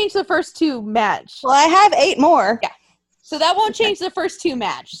won't change the first 2 match. Well, I have 8 more. Yeah. So that won't change the first 2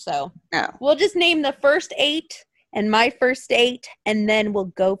 match. So no. We'll just name the first 8 and my first 8, and then we'll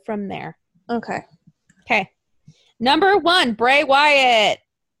go from there. Okay. Number 1, Bray Wyatt.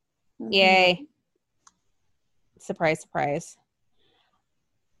 Yay. Surprise, surprise.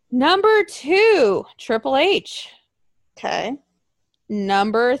 Number 2, Triple H. Okay.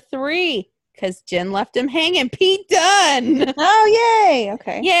 Number 3, because Jen left him hanging, Pete Dunne. Oh, yay.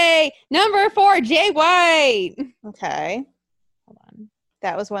 Okay. Yay. Number 4, Jay White. Okay. Hold on.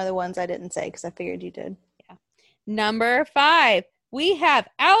 That was one of the ones I didn't say because I figured you did. Yeah. Number 5, we have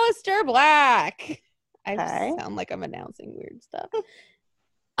Aleister Black. I Okay. sound like I'm announcing weird stuff.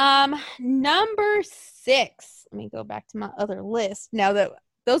 Number 6. Let me go back to my other list. Now that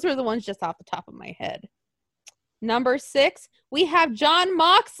those were the ones just off the top of my head. Number 6, we have Jon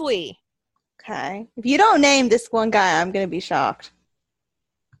Moxley. Okay. If you don't name this one guy, I'm going to be shocked.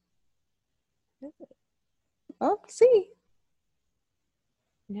 Oh, see.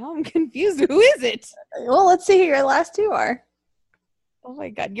 Now I'm confused. Who is it? Well, let's see who your last 2 are. Oh my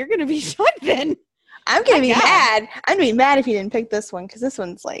God, you're gonna be shocked then. I'm going to be God. mad. I'm going to be mad if you didn't pick this one because this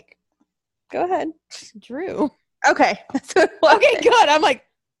one's like, go ahead. Drew. Okay. That's what it was. Okay, good. I'm like,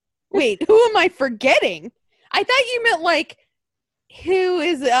 wait, who am I forgetting? I thought you meant like who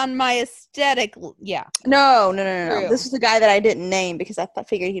is on my aesthetic. Yeah. No. True. This was the guy that I didn't name because I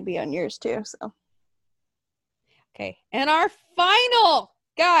figured he'd be on yours too. So. Okay. And our final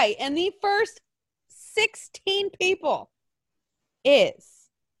guy and the first 16 people is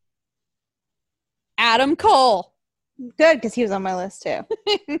Adam Cole. Good, because he was on my list too.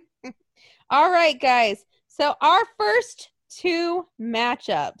 All right, guys. So our first 2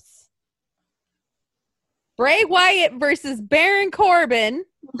 matchups. Bray Wyatt versus Baron Corbin.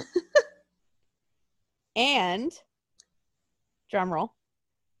 And drumroll.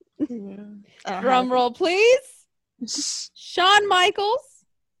 Drumroll, please. Shawn Michaels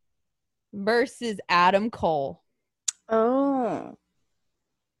versus Adam Cole. Oh.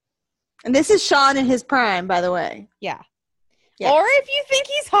 And this is Shawn in his prime, by the way. Yeah. Yes. Or if you think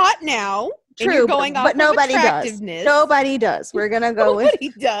he's hot now, and True, you're going off but nobody of does. attractiveness. Nobody does. We're gonna go with Nobody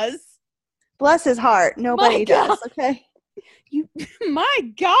does. bless his heart. Nobody does. God. Okay. You,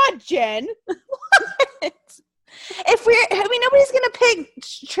 my God, Jen. If nobody's gonna pick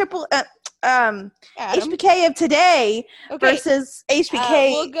triple Adam. HBK of today Okay. versus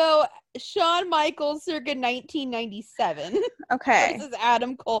HBK. We'll go Shawn Michaels circa 1997 Okay. versus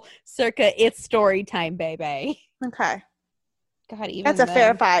Adam Cole circa It's Story Time, baby. Okay. God, even That's a then.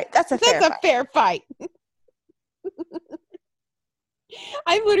 fair fight. That's a Fair fight.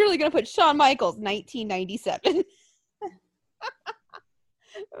 I'm literally gonna put Shawn Michaels 1997.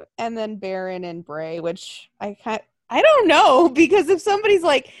 And then Baron and Bray, which I don't know, because if somebody's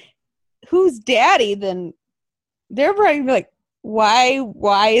like, who's daddy, then they're probably gonna be like,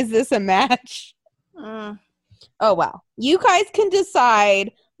 why is this a match? Oh wow. You guys can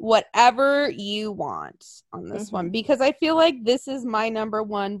decide whatever you want on this one, because I feel like this is my number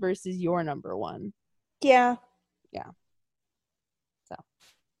 1 versus your number 1. Yeah. So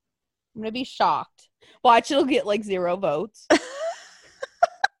I'm gonna be shocked. Watch, it'll get like 0 votes.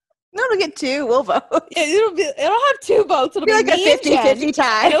 No, it'll get 2. We'll vote. It'll have 2 votes. It'll be like a me and Jen. 50-50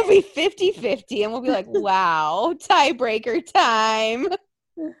 tie. It'll be 50-50, and we'll be like, wow, tiebreaker time.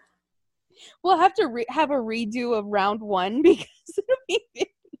 We'll have to have a redo of round 1 because it'll be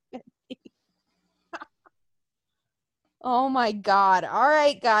 50-50. Oh my God. All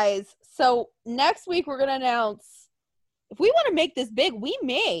right, guys. So next week we're going to announce, if we want to make this big, we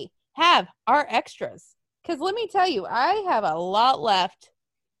may have our extras. Because let me tell you, I have a lot left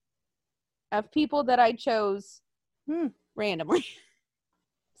of people that I chose randomly.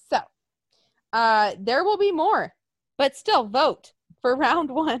 So, there will be more, but still vote for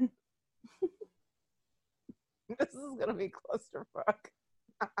round 1. This is going to be clusterfuck.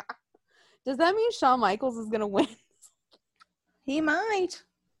 Does that mean Shawn Michaels is going to win? He might.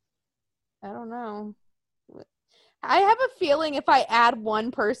 I don't know. I have a feeling if I add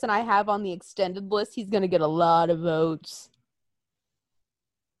one person I have on the extended list, he's going to get a lot of votes.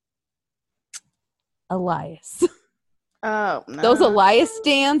 Elias. Oh, no. Those Elias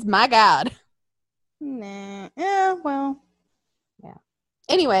stands, my God. Nah. Yeah, well. Yeah.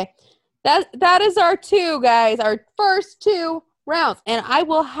 Anyway, that is our 2, guys. Our first 2 rounds. And I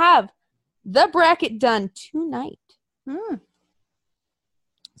will have the bracket done tonight.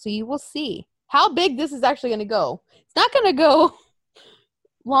 So you will see how big this is actually going to go. It's not going to go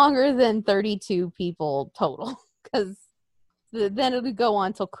longer than 32 people total, because then it'll go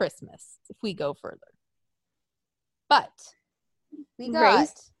on till Christmas if we go further. But we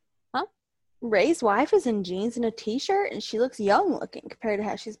got Ray's wife is in jeans and a t-shirt, and she looks young looking compared to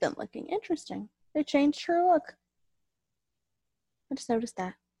how she's been looking. Interesting. They changed her look. I just noticed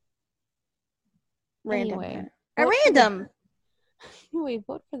that. Random. Anyway, At random. Anyway,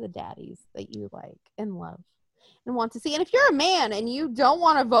 vote for the daddies that you like and love and want to see. And if you're a man and you don't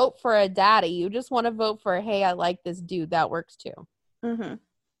want to vote for a daddy, you just want to vote for, hey, I like this dude, that works too. Mm-hmm.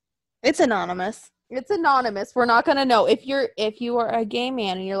 It's anonymous. It's anonymous. We're not gonna know. If you are a gay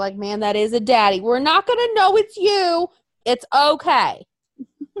man and you're like, man, that is a daddy, we're not gonna know it's you. It's okay.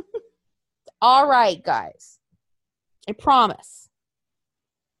 All right, guys. I promise.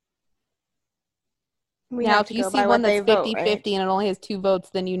 Now, if you see one that's 50-50 and it only has 2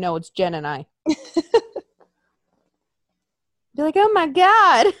 votes, then you know it's Jen and I. Be like, oh my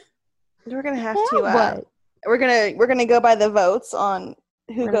God. We're gonna have to. We're gonna go by the votes on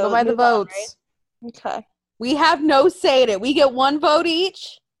who goes. Go by the votes. Right? Okay. We have no say in it. We get 1 vote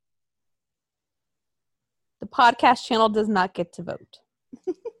each. The podcast channel does not get to vote.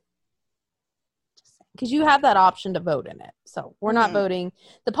 Because you have that option to vote in it. So we're not voting.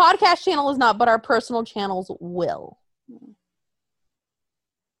 The podcast channel is not, but our personal channels will.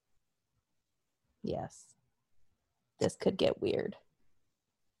 Yes. This could get weird.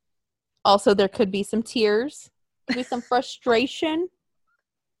 Also, there could be some tears. Could be some frustration.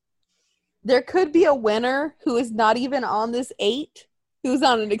 There could be a winner who is not even on this 8, who's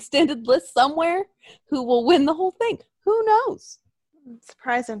on an extended list somewhere, who will win the whole thing. Who knows?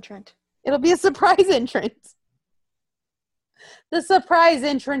 Surprise entrant. It'll be a surprise entrant. The surprise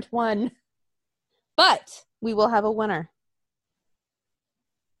entrant won. But we will have a winner.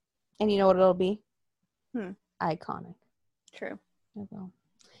 And you know what it'll be? Iconic. True. It will.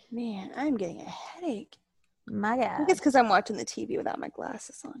 Man, I'm getting a headache. My God. I think it's because I'm watching the TV without my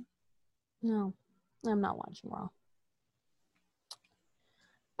glasses on. No, I'm not watching Raw.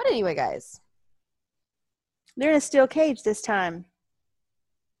 But anyway, guys. They're in a steel cage this time.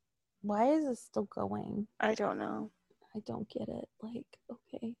 Why is this still going? I don't know. I don't get it. Like,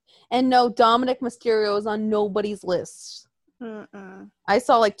 okay. And no, Dominic Mysterio is on nobody's list. I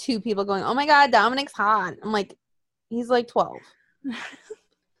saw like 2 people going, oh my God, Dominic's hot. I'm like, he's like 12.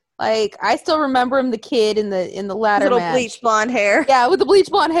 Like, I still remember him, the kid in the ladder little match. bleach blonde hair. Yeah, with the bleach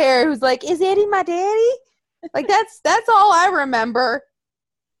blonde hair, who's like, is Eddie my daddy? Like, that's all I remember.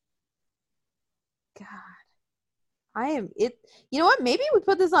 God. You know what? Maybe we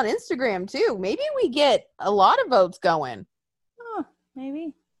put this on Instagram too. Maybe we get a lot of votes going. Oh,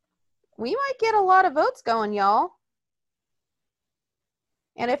 maybe. We might get a lot of votes going, y'all.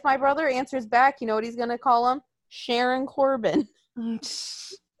 And if my brother answers back, you know what he's going to call him? Sharon Corbin. Like,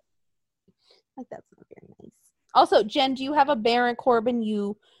 that's not very nice. Also, Jen, do you have a Baron Corbin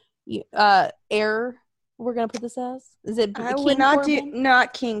heir? We're going to put this as? Is it I would not Corbin?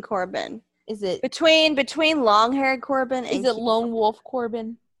 Not King Corbin. Is it between long-haired Corbin and is it Lone Wolf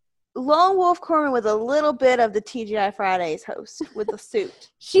Corbin? Lone Wolf Corbin with a little bit of the TGI Fridays host with the suit.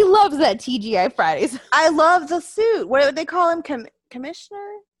 She loves that TGI Fridays. I love the suit. What would they call him? Commissioner?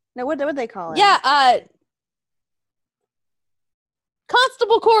 No, what would they call him? Yeah,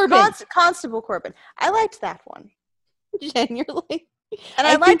 Constable Corbin. Constable Corbin. I liked that one. Jen, you're like... And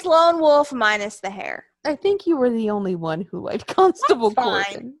I liked Lone Wolf minus the hair. I think you were the only one who liked Constable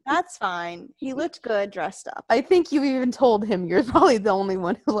Corbin. That's fine. He looked good dressed up. I think you even told him you're probably the only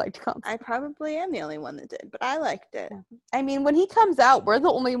one who liked Constable. I probably am the only one that did, but I liked it. Yeah. I mean, when he comes out, we're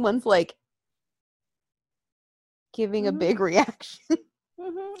the only ones, like, giving a big reaction.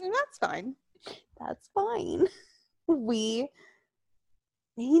 And that's fine. That's fine.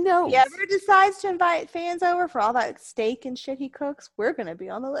 He knows. If he ever decides to invite fans over for all that steak and shit he cooks, we're going to be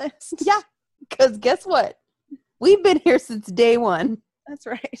on the list. Yeah. Because guess what? We've been here since day 1. That's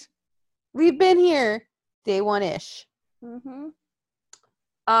right. We've been here day 1-ish.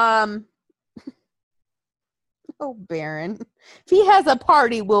 Oh, Baron. If he has a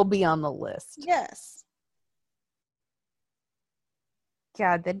party, we'll be on the list. Yes.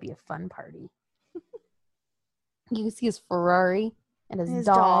 God, that'd be a fun party. You can see his Ferrari and his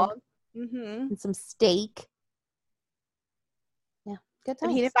dog. And some steak. Yeah, good times.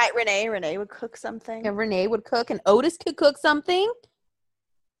 And he'd invite Renee. Renee would cook something. And Renee would cook, and Otis could cook something.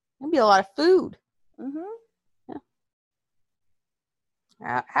 That'd be a lot of food.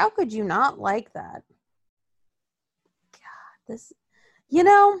 Yeah. How could you not like that?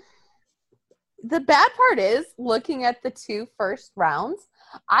 God, the bad part is, looking at the 2 first rounds,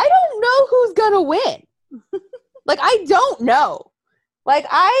 I don't know who's gonna win. Like, I don't know. Like,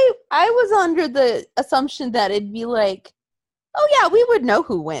 I was under the assumption that it'd be like, oh yeah, we would know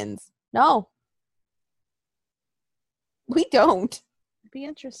who wins. No. We don't. It'd be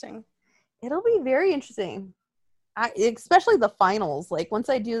interesting. It'll be very interesting. Especially the finals. Like, once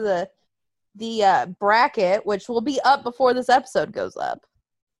I do the bracket, which will be up before this episode goes up.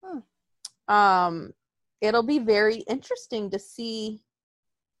 it'll be very interesting to see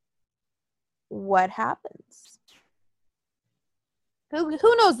what happens.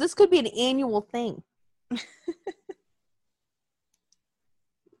 Who knows? This could be an annual thing.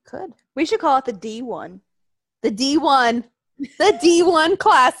 Could. We should call it the D1. The D1. The D1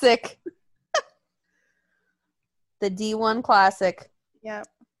 Classic. The D1 Classic. Yep.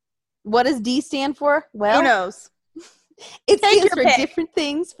 What does D stand for? Well, who knows? It stands for pick. different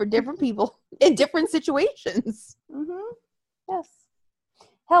things for different people in different situations. Mm-hmm. Yes.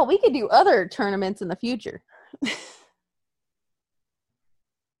 Hell, we could do other tournaments in the future.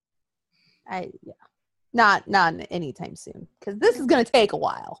 Not anytime soon, because this is going to take a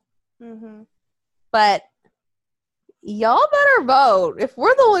while. Mm-hmm. But y'all better vote. If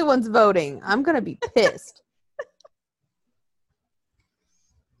we're the only ones voting, I'm going to be pissed.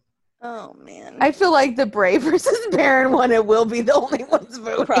 Oh, man. I feel like the Brave versus Baron one, it will be the only ones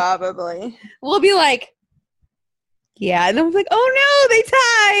voting. Probably. We'll be like, yeah. And then we're like, oh no, they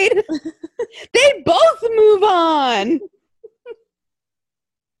tied. They both move on.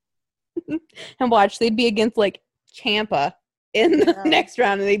 And watch, they'd be against like Ciampa in the next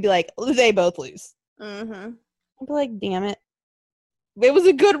round, and they'd be like, they both lose. Mm-hmm. I'd be like, damn it. It was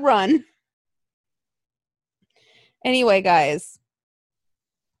a good run. Anyway, guys.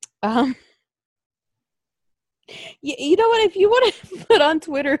 You know what? If you want to put on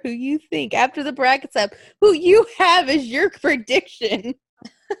Twitter who you think after the brackets up, who you have as your prediction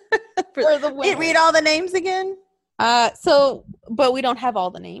for the win. Read all the names again. But we don't have all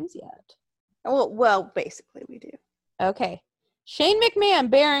the names yet. Well, basically we do. Okay. Shane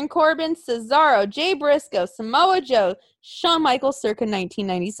McMahon, Baron Corbin, Cesaro, Jay Briscoe, Samoa Joe, Shawn Michaels circa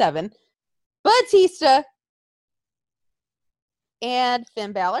 1997, Batista, and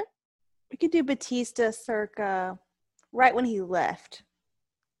Finn Balor. We could do Batista circa right when he left.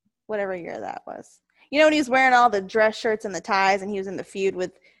 Whatever year that was. You know when he was wearing all the dress shirts and the ties and he was in the feud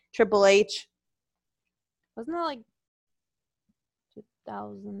with Triple H? Wasn't that like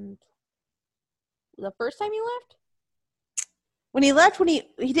 2000? The first time he left? When he left, he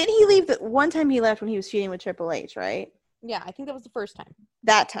leave the one time he left when he was feuding with Triple H, right? Yeah, I think that was the first time.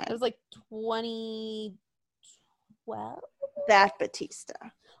 That time. It was like 2012? That Batista.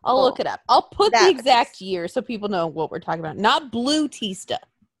 I'll look it up. I'll put the exact year so people know what we're talking about. Not Blue Tista.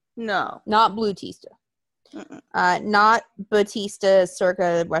 No. Not Blue Tista. Not Batista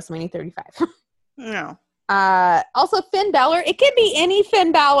circa WrestleMania 35. No. Also, Finn Balor. It can be any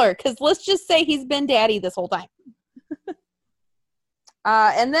Finn Balor, because let's just say he's been daddy this whole time.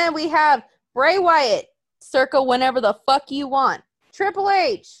 And then we have Bray Wyatt circa whenever the fuck you want. Triple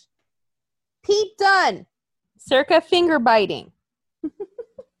H. Pete Dunne circa finger biting.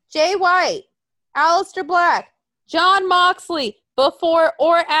 Jay White, Aleister Black, John Moxley, before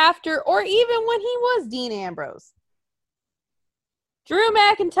or after, or even when he was Dean Ambrose. Drew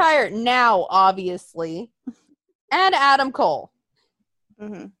McIntyre, now, obviously. And Adam Cole.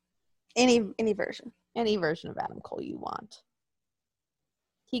 Mm-hmm. Any version. Any version of Adam Cole you want.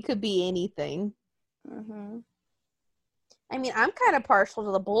 He could be anything. Mm-hmm. I mean, I'm kind of partial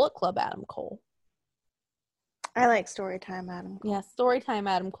to the Bullet Club Adam Cole. I like Storytime Adam Cole. Yeah, Storytime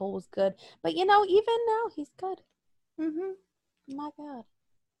Adam Cole was good. But, even now, he's good. Mm-hmm. My God.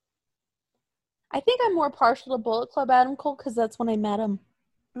 I think I'm more partial to Bullet Club Adam Cole because that's when I met him.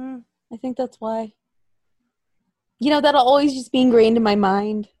 Mm. I think that's why. That'll always just be ingrained in my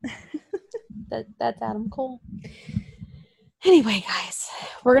mind. That's Adam Cole. Anyway, guys,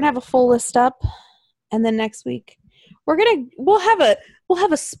 we're going to have a full list up. And then next week, we'll have a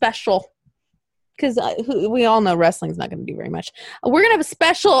special. Because we all know wrestling's not going to do very much. We're going to have a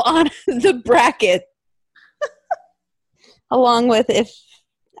special on the bracket. Along with if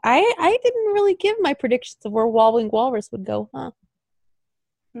I didn't really give my predictions of where Wallowing Walrus would go, huh?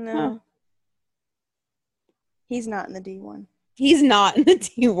 No. Huh. He's not in the D1. He's not in the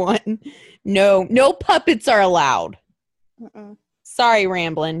D1. No puppets are allowed. Mm-mm. Sorry,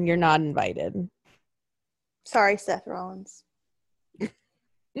 Ramblin', you're not invited. Sorry, Seth Rollins.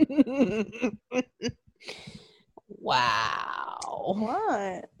 Wow.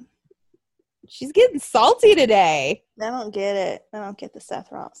 What? She's getting salty today. I don't get it. I don't get the Seth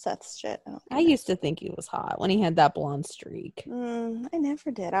shit. I used to think he was hot when he had that blonde streak. I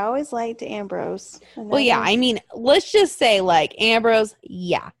never did. I always liked Ambrose. Well, yeah. I mean, let's just say Ambrose,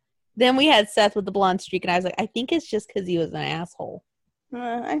 yeah. Then we had Seth with the blonde streak, and I was like, I think it's just because he was an asshole.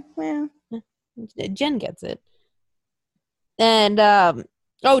 Jen gets it. And,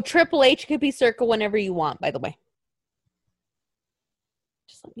 Triple H could be circa whenever you want, by the way.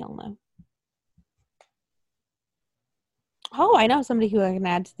 Just let y'all know. Oh, I know somebody who I can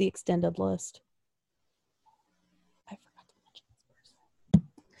add to the extended list.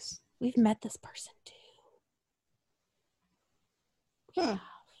 We've met this person too. Hmm.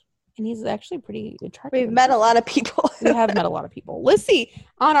 And he's actually pretty attractive. We've met a lot of people. We have met a lot of people. Let's see.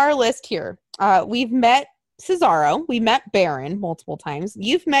 On our list here, we've met Cesaro. We met Baron multiple times.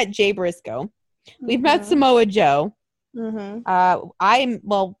 You've met Jay Briscoe. We've met Samoa Joe. We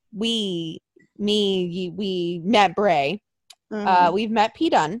met Bray. We've met P.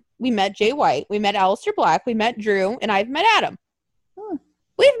 Dunne. We met Jay White. We met Aleister Black. We met Drew. And I've met Adam.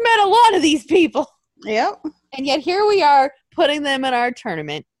 We've met a lot of these people. Yep. And yet here we are putting them in our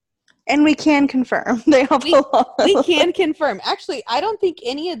tournament. And we can confirm they all belong. We can confirm. Actually, I don't think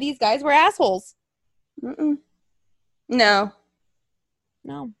any of these guys were assholes. Mm-mm. No.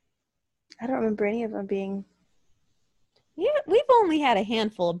 I don't remember any of them being. Yeah, we've only had a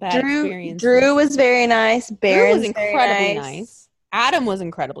handful of bad experiences. Drew was very nice. Baron was incredibly nice. Adam was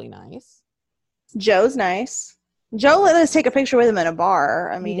incredibly nice. Joe's nice. Joe let us take a picture with him in a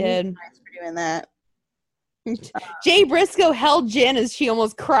bar. I mean, he did. He's nice for doing that. Jay Briscoe held Jen as she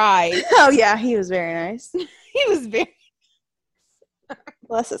almost cried. Oh yeah, he was very nice. He was very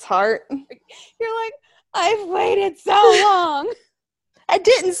bless his heart. You're like, I've waited so long. I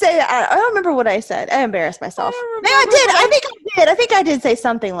didn't say that. I don't remember what I said. I embarrassed myself. Maybe I did. I think I did say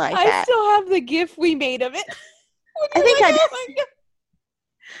something like that. I still have the gif we made of it. I think I did.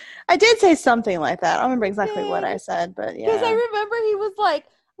 I did say something like that. I don't remember exactly what I said, but yeah. Because I remember he was like,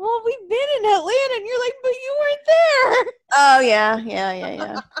 well, we've been in Atlanta, and you're like, but you weren't there. Oh, yeah. And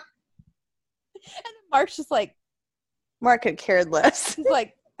then Mark's just like. Mark could cared less. He's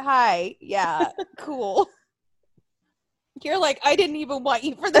like, hi, yeah, cool. You're like, I didn't even want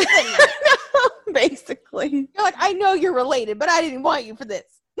you for this anyway. Basically. You're like, I know you're related, but I didn't want you for this.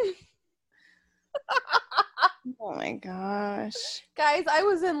 Oh my gosh. Guys, I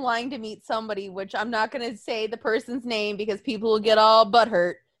was in line to meet somebody, which I'm not going to say the person's name because people will get all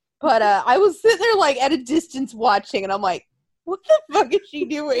butthurt. But I was sitting there like at a distance watching, and I'm like, what the fuck is she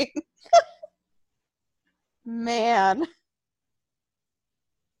doing? Man.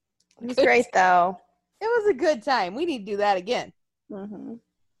 It was great, though. It was a good time. We need to do that again. Mm-hmm.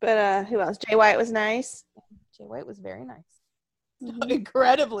 But who else? Jay White was nice. Jay White was very nice. Mm-hmm.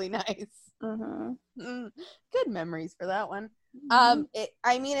 Incredibly nice. Mm-hmm. Good memories for that one. Mm-hmm.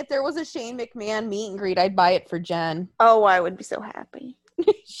 If there was a Shane McMahon meet and greet, I'd buy it for Jen. Oh, I would be so happy.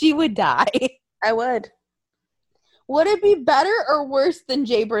 She would die. I would. Would it be better or worse than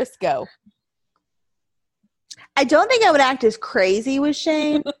Jay Briscoe? I don't think I would act as crazy with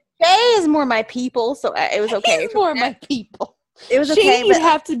Shane. Jay is more my people, so it was okay. He's more my people. It was Shane, okay, you'd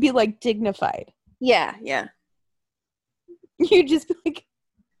have to be like dignified. Yeah. You'd just be like.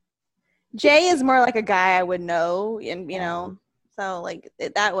 Jay is more like a guy I would know, and so like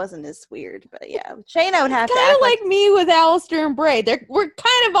that wasn't as weird. But yeah, Shane, I would have to kind of like me with Aleister and Bray. We're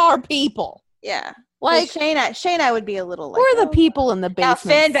kind of our people. Yeah, like Shane, I would be a little like we're the people in the basement. Now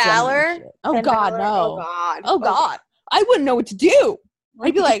Finn Balor. Oh Finn God, Balor? no. Oh God. I wouldn't know what to do.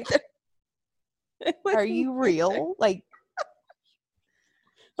 I'd be like, "Are you real?" Like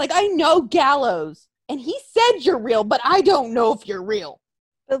I know Gallows, and he said you're real, but I don't know if you're real.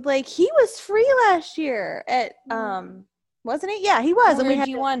 But like he was free last year at wasn't he? Yeah, he was. And we had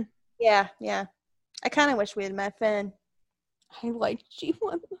G1. Yeah. I kind of wish we had met Finn. I liked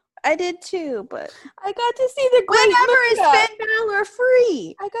G1. I did too, but I got to see the great. Whenever is Finn Balor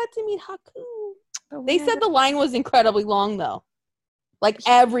free? I got to meet Haku. They said the line was incredibly long though. Like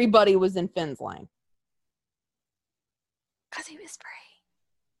everybody was in Finn's line. Because he was free.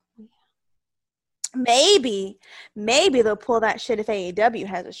 Maybe they'll pull that shit if AEW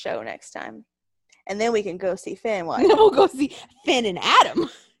has a show next time. And then we can go see Finn. And then we'll go see Finn and Adam.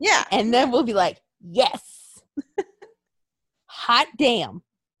 Yeah. And then we'll be like, yes. Hot damn.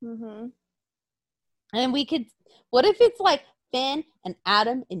 Mm-hmm. And we could, what if it's like Finn and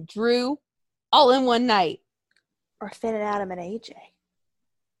Adam and Drew all in one night? Or Finn and Adam and AJ.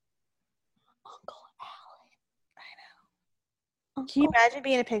 Uncle Alan. I know. Can you imagine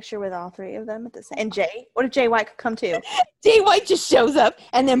being in a picture with all three of them at the same? And Jay? What if Jay White could come too? Jay White just shows up,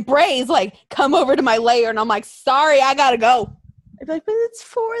 and then Bray's like, "Come over to my lair," and I'm like, "Sorry, I gotta go." I'd be like, "But it's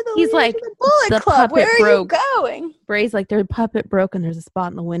for the." He's like, the Bullet Club. Where are you going? Bray's like, "Their puppet broke, and there's a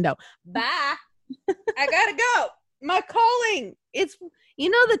spot in the window." Bye. I gotta go. My calling. It's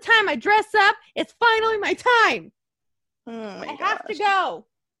the time I dress up. It's finally my time. I have to go.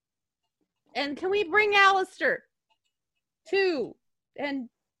 And can we bring Aleister too? And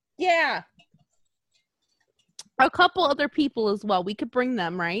yeah, a couple other people as well. We could bring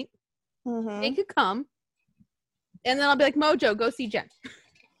them, right? Mm-hmm. They could come. And then I'll be like, Mojo, go see Jen.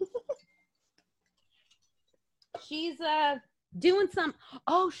 She's Doing some.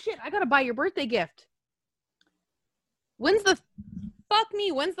 Oh shit! I gotta buy your birthday gift. When's the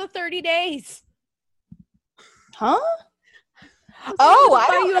 30 days? Huh? I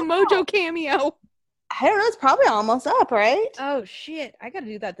buy you a Mojo cameo. I don't know. It's probably almost up, right? Oh shit! I gotta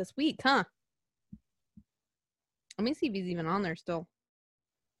do that this week, huh? Let me see if he's even on there still.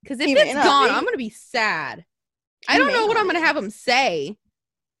 Because if it's gone, I'm gonna be sad. I don't know what I'm gonna have him say,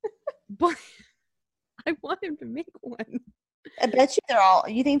 but I want him to make one. I bet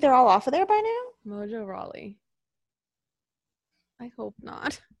you you think they're all off of there by now? Mojo Raleigh. I hope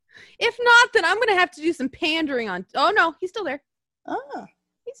not. If not, then I'm gonna have to do some pandering on. Oh no, he's still there. Oh,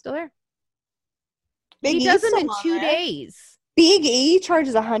 he's still there. Big he does them in 2 days. Big E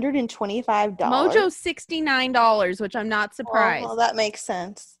charges $125. Mojo's $69, which I'm not surprised. Oh, well, that makes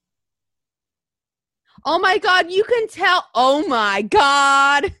sense. Oh my god, you can tell. Oh my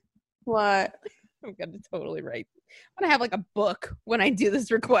god. What? I'm gonna totally write. I'm gonna have like a book when I do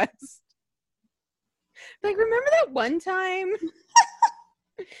this request. Like, remember that one time?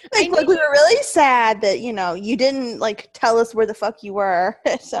 Like we were really sad that, you didn't like tell us where the fuck you were.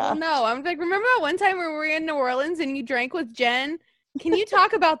 So. No, I'm like, remember that one time where we were in New Orleans and you drank with Jen? Can you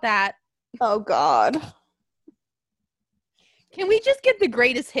talk about that? Oh God. Can we just get the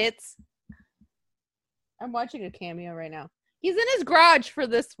greatest hits? I'm watching a cameo right now. He's in his garage for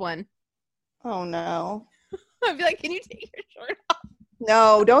this one. Oh no. I'd be like, can you take your shirt off?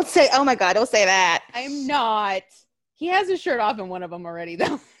 No, don't say, oh my God, don't say that. I'm not. He has his shirt off in one of them already,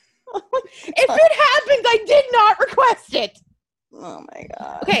 though. If it happens, I did not request it. Oh my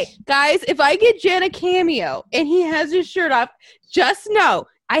God. Okay, guys, if I get Jen a cameo and he has his shirt off, just know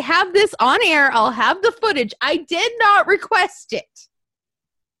I have this on air. I'll have the footage. I did not request it.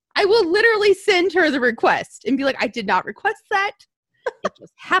 I will literally send her the request and be like, I did not request that. It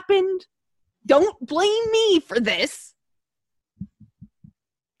just happened. Don't blame me for this.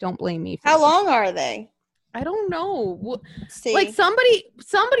 Don't blame me. How long are they? I don't know. See? Like somebody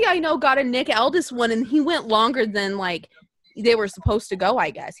I know got a Nick Aldis one and he went longer than like they were supposed to go, I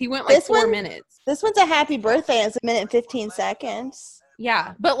guess. He went like 4 minutes. This one's a happy birthday. It's 1 minute and 15 seconds.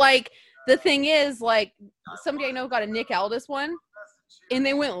 Yeah. But like the thing is, like, somebody I know got a Nick Aldis one and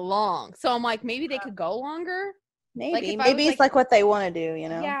they went long. So I'm like, maybe they could go longer. Maybe. Like maybe it's like what they want to do,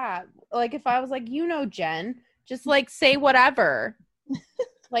 Yeah. Like if I was like, Jen, just like say whatever.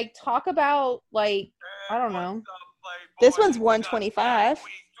 Like talk about like, I don't know. This one's 125.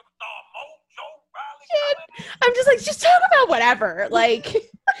 I'm just like, just talk about whatever. Like,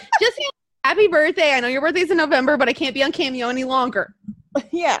 just happy birthday. I know your birthday's in November, but I can't be on Cameo any longer.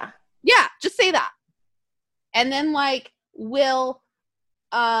 Yeah. Yeah, just say that. And then like, you'll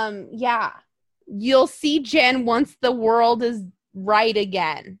see Jen once the world is right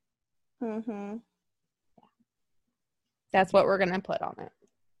again. Mm-hmm. That's what we're going to put on it.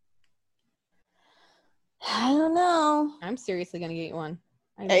 I don't know. I'm seriously going to get you one.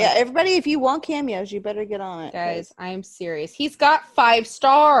 Yeah, everybody, if you want cameos, you better get on it. Guys, I'm serious. He's got 5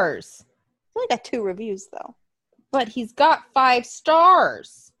 stars. I only got 2 reviews, though. But he's got 5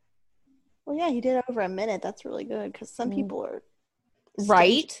 stars. Well, yeah, he did over 1 minute. That's really good, because some people are...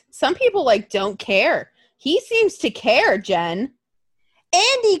 Right? Some people, like, don't care. He seems to care, Jen.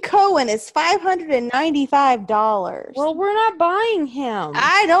 Andy Cohen is $595. Well, we're not buying him.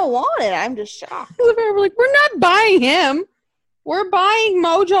 I don't want it. I'm just shocked. We're like, we're not buying him. We're buying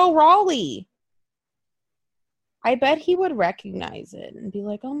Mojo Raleigh. I bet he would recognize it and be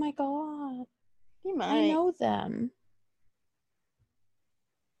like, oh my God. He might. I know them.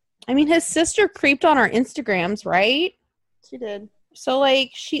 I mean, his sister creeped on our Instagrams, right? She did. So,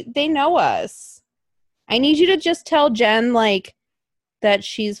 like, they know us. I need you to just tell Jen, like, that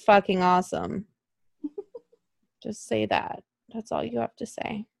she's fucking awesome. Just say that. That's all you have to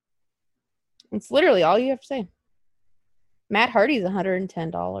say. It's literally all you have to say. Matt Hardy's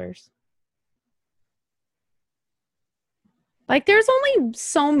 $110. Like, there's only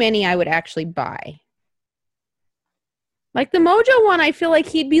so many I would actually buy. Like, the Mojo one, I feel like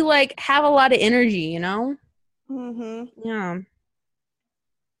he'd be, like, have a lot of energy, you know? Mm-hmm. Yeah.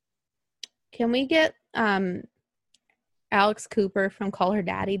 Can we get Alex Cooper from Call Her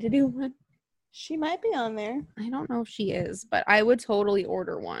Daddy to do one? She might be on there. I don't know if she is, but I would totally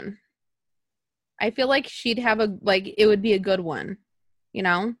order one. I feel like she'd have it would be a good one, you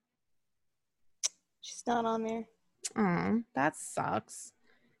know? She's not on there. Oh, that sucks.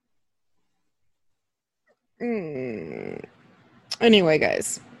 Anyway,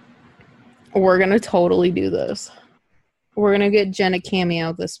 guys, we're going to totally do this. We're going to get Jen a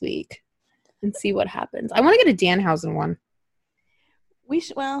cameo this week and see what happens. I want to get a Danhausen one.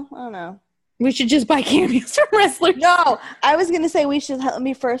 Well, I don't know. We should just buy cameos from wrestlers. No, I was gonna say we should let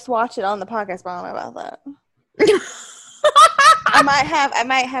me first watch it on the podcast, but I don't know about that. I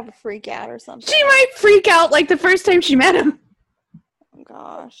might have a freak out or something. She might freak out like the first time she met him. Oh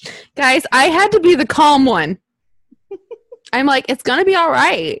gosh. Guys, I had to be the calm one. I'm like, it's gonna be all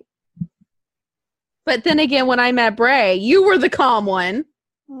right. But then again, when I met Bray, you were the calm one.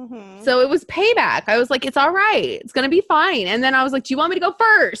 Mm-hmm. So it was payback. I was like, it's all right. It's gonna be fine. And then I was like, do you want me to go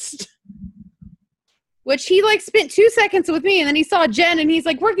first? Which he like spent 2 seconds with me, and then he saw Jen, and he's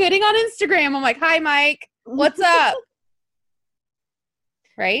like, we're getting on Instagram. I'm like, hi, Mike. What's up?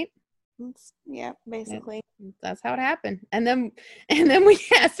 Right? Yeah, basically. That's how it happened. And then we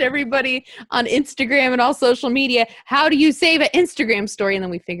asked everybody on Instagram and all social media, how do you save an Instagram story? And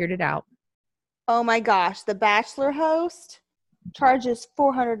then we figured it out. Oh my gosh, the Bachelor host charges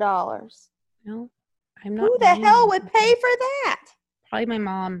 $400. No, I'm not. Who the hell would pay for that? Probably my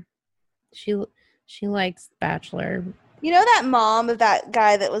mom. She likes Bachelor. You know that mom of that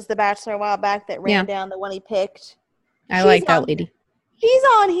guy that was the Bachelor a while back that ran down the one he picked? I like that lady. She's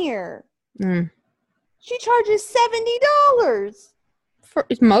on here. She charges $70. For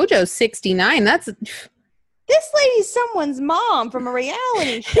Mojo's $69. That's this lady's someone's mom from a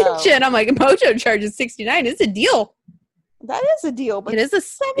reality show. Jen, I'm like, Mojo charges $69. It's a deal. That is a deal, but it is a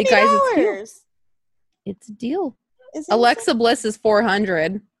 $70. Guys, it's a deal. Alexa Bliss is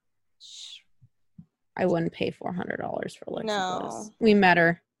 $400. I wouldn't pay $400 for Alexa Bliss. We met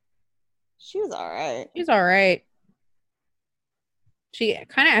her. She was all right. She's all right. She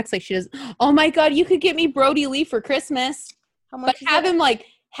kind of acts like she does. Oh my God, you could get me Brody Lee for Christmas. How much? But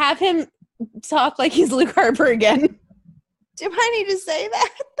have him talk like he's Luke Harper again. Do I need to say that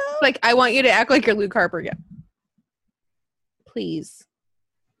though? Like, I want you to act like you're Luke Harper again. Please.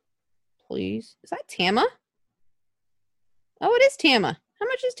 Please. Is that Tama? Oh, it is Tama. How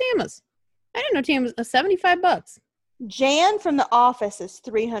much is Tama's? I didn't know Tama's $75. Jan from The Office is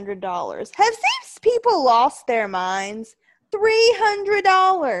 $300. Have these people lost their minds?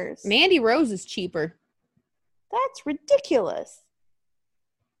 $300. Mandy Rose is cheaper. That's ridiculous.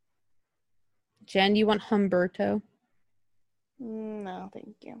 Jen, you want Humberto? No,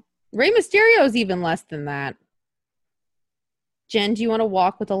 thank you. Rey Mysterio is even less than that. Jen, do you want to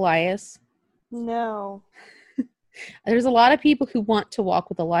walk with Elias? No. There's a lot of people who want to walk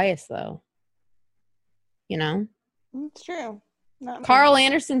with Elias, though. You know? It's true. Carl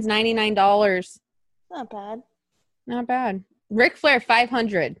Anderson's $99. Not bad. Not bad. Ric Flair,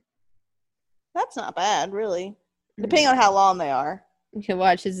 $500. That's not bad, really. Depending on how long they are. Okay,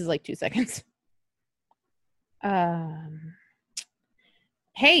 watch. This is like 2 seconds.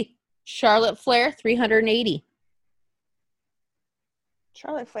 Hey, Charlotte Flair, $380.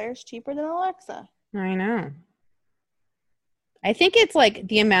 Charlotte Flair's cheaper than Alexa. I know. I think it's like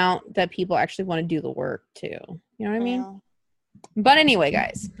the amount that people actually want to do the work too. You know what I mean? But anyway,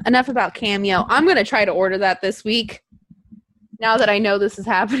 guys, enough about Cameo. I'm going to try to order that this week. Now that I know this is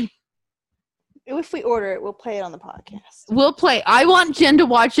happening. If we order it, we'll play it on the podcast. We'll play. I want Jen to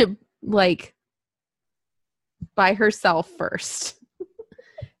watch it like by herself first.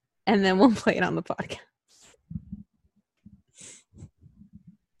 And then we'll play it on the podcast.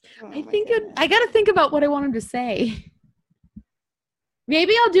 I got to think about what I want him to say.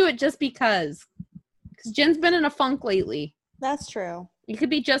 Maybe I'll do it just because. Because Jen's been in a funk lately. That's true. It could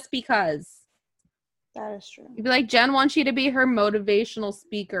be just because. That is true. You'd be like, Jen wants you to be her motivational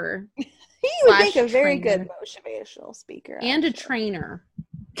speaker. He would make a very good motivational speaker. And a trainer.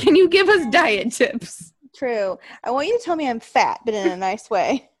 Can you give us diet tips? True. I want you to tell me I'm fat, but in a nice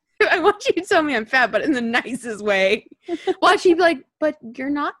way. I want you to tell me I'm fat, but in the nicest way. Watch, he'd be like, but you're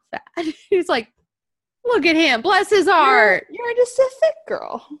not fat. He's like, look at him. Bless his heart. You're just a thick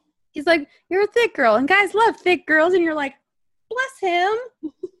girl. He's like, you're a thick girl. And guys love thick girls. And you're like, bless him.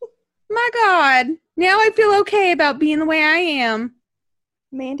 My God. Now I feel okay about being the way I am.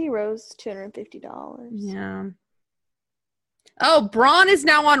 Mandy Rose, $250. Yeah. Oh, Braun is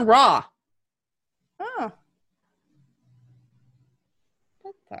now on Raw. Oh.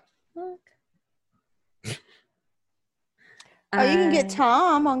 What the fuck? Oh, you can get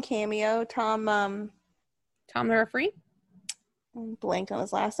Tom on Cameo. Tom the referee? Blanked on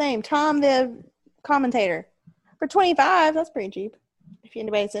his last name. Tom the commentator. For $25, that's pretty cheap. If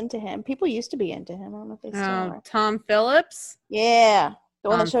anybody's into him. People used to be into him. I don't know if they still are. Tom Phillips? Yeah. The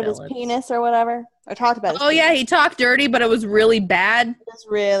one that showed his penis or whatever. Or talked about his penis. Yeah, he talked dirty, but it was really bad. It was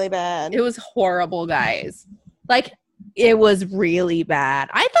really bad. It was horrible, guys. Like, it was really bad.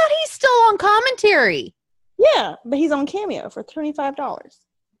 I thought he's still on commentary. Yeah, but he's on Cameo for $25.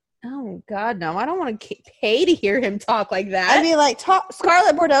 Oh God, no! I don't want to pay to hear him talk like that. I mean, like,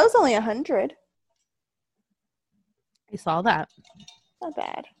 Scarlett Bordeaux's only 100. I saw that. Not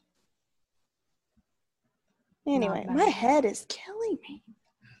bad. Anyway, Not my bad. head is killing me.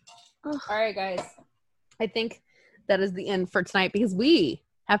 All right, guys. I think that is the end for tonight because we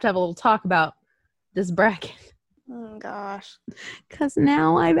have to have a little talk about this bracket. Oh gosh. Because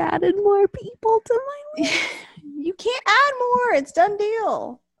now I've added more people to my list. You can't add more. It's done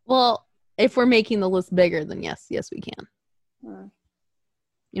deal. Well, if we're making the list bigger, then yes, we can. You know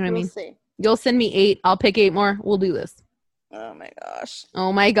what I mean? See. You'll send me 8. I'll pick 8 more. We'll do this. Oh my gosh.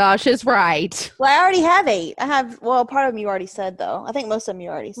 Oh my gosh, is right. Well, I already have 8. I have, well, part of them you already said, though. I think most of them you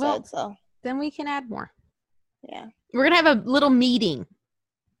already said, so. Then we can add more. Yeah. We're going to have a little meeting.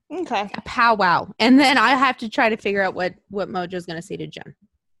 Okay. A powwow. And then I have to try to figure out what Mojo's going to say to Jen.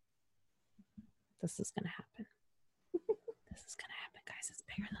 This is going to happen. This is going to happen, guys. It's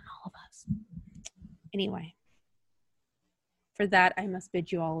bigger than all of us. Anyway. For that, I must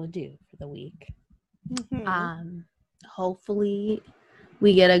bid you all adieu for the week. Mm-hmm. Hopefully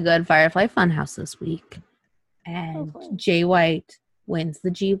we get a good Firefly Funhouse this week. And Hopefully. Jay White wins the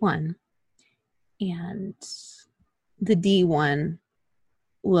G1. And the D1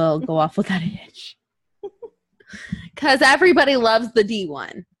 will go off without a hitch. Because everybody loves the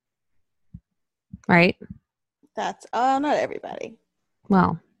D1. Right? That's, not everybody.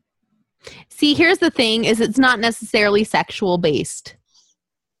 Well, see, here's the thing, is it's not necessarily sexual based.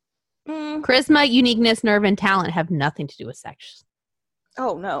 Charisma, uniqueness, nerve, and talent have nothing to do with sex.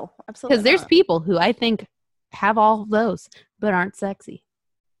 Oh, no. Absolutely Because there's not. people who I think have all of those, but aren't sexy.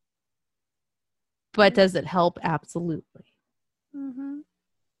 But does it help? Absolutely. Mm-hmm.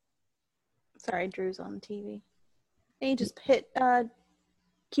 Sorry, Drew's on TV. He just hit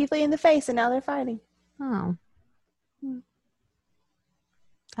Keith Lee in the face, and now they're fighting. Oh.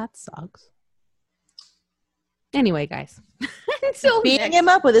 That sucks. Anyway, guys. Until Beating him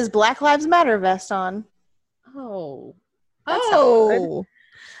up with his Black Lives Matter vest on. Oh. That's Oh.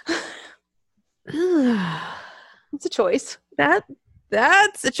 It's a choice.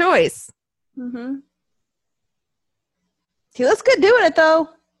 That's a choice. Mm-hmm. He looks good doing it, though.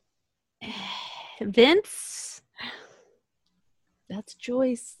 Vince. That's a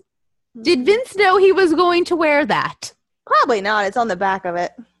choice. Did Vince know he was going to wear that? Probably not. It's on the back of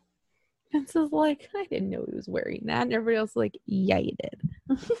it. Vince is like, I didn't know he was wearing that. And everybody else is like, yeah, you did.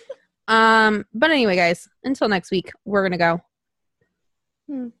 But anyway, guys, until next week, we're going to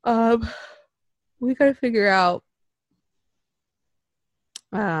go. We got to figure out.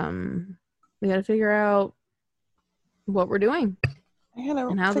 We got to figure out what we're doing. I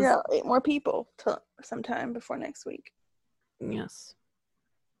gotta figure out 8 more people sometime before next week. Yes.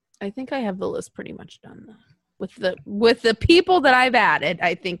 I think I have the list pretty much done. With the people that I've added,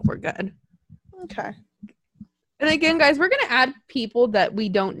 I think we're good. Okay. And again, guys, we're going to add people that we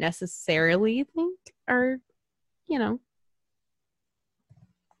don't necessarily think are,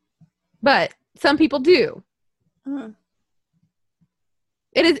 but some people do. Mm.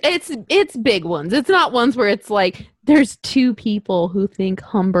 It's big ones. It's not ones where it's like there's 2 people who think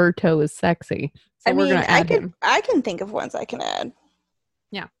Humberto is sexy. So we're going to add him. I can think of ones I can add.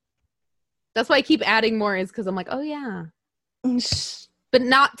 Yeah. That's why I keep adding more is because I'm like, oh yeah. But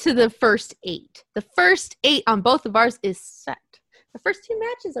not to the first 8. The first 8 on both of ours is set. The first 2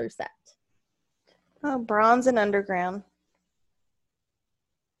 matches are set. Oh, Bronze and Underground.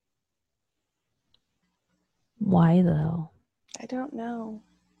 Why though? I don't know.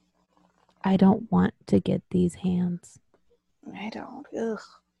 I don't want to get these hands. I don't. Ugh.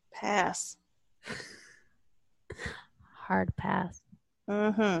 Pass. Hard pass.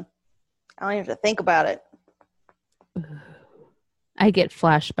 Mm-hmm. I don't even have to think about it. I get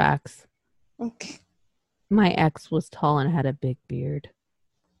flashbacks. Okay. My ex was tall and had a big beard.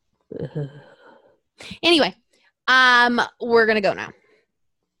 Ugh. Anyway, we're gonna go now.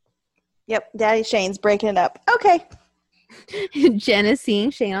 Yep, Daddy Shane's breaking it up. Okay. Jen is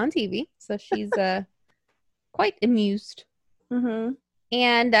seeing Shane on TV, so she's quite amused. Mm-hmm.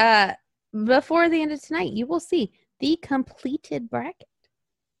 And before the end of tonight, you will see the completed bracket.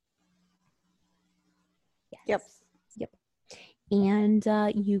 Yes. Yep. And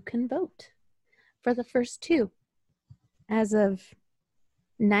you can vote for the first 2 as of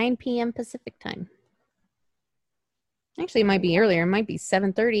 9 p.m. Pacific time. Actually, it might be earlier. It might be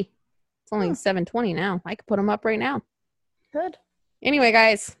 7:30. It's only 7:20 now. I could put them up right now. Good. Anyway,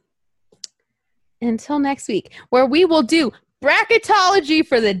 guys, until next week, where we will do bracketology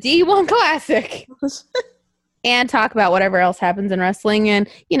for the D1 Classic and talk about whatever else happens in wrestling and,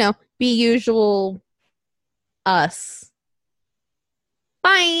 be usual us.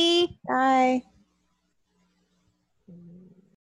 Bye. Bye.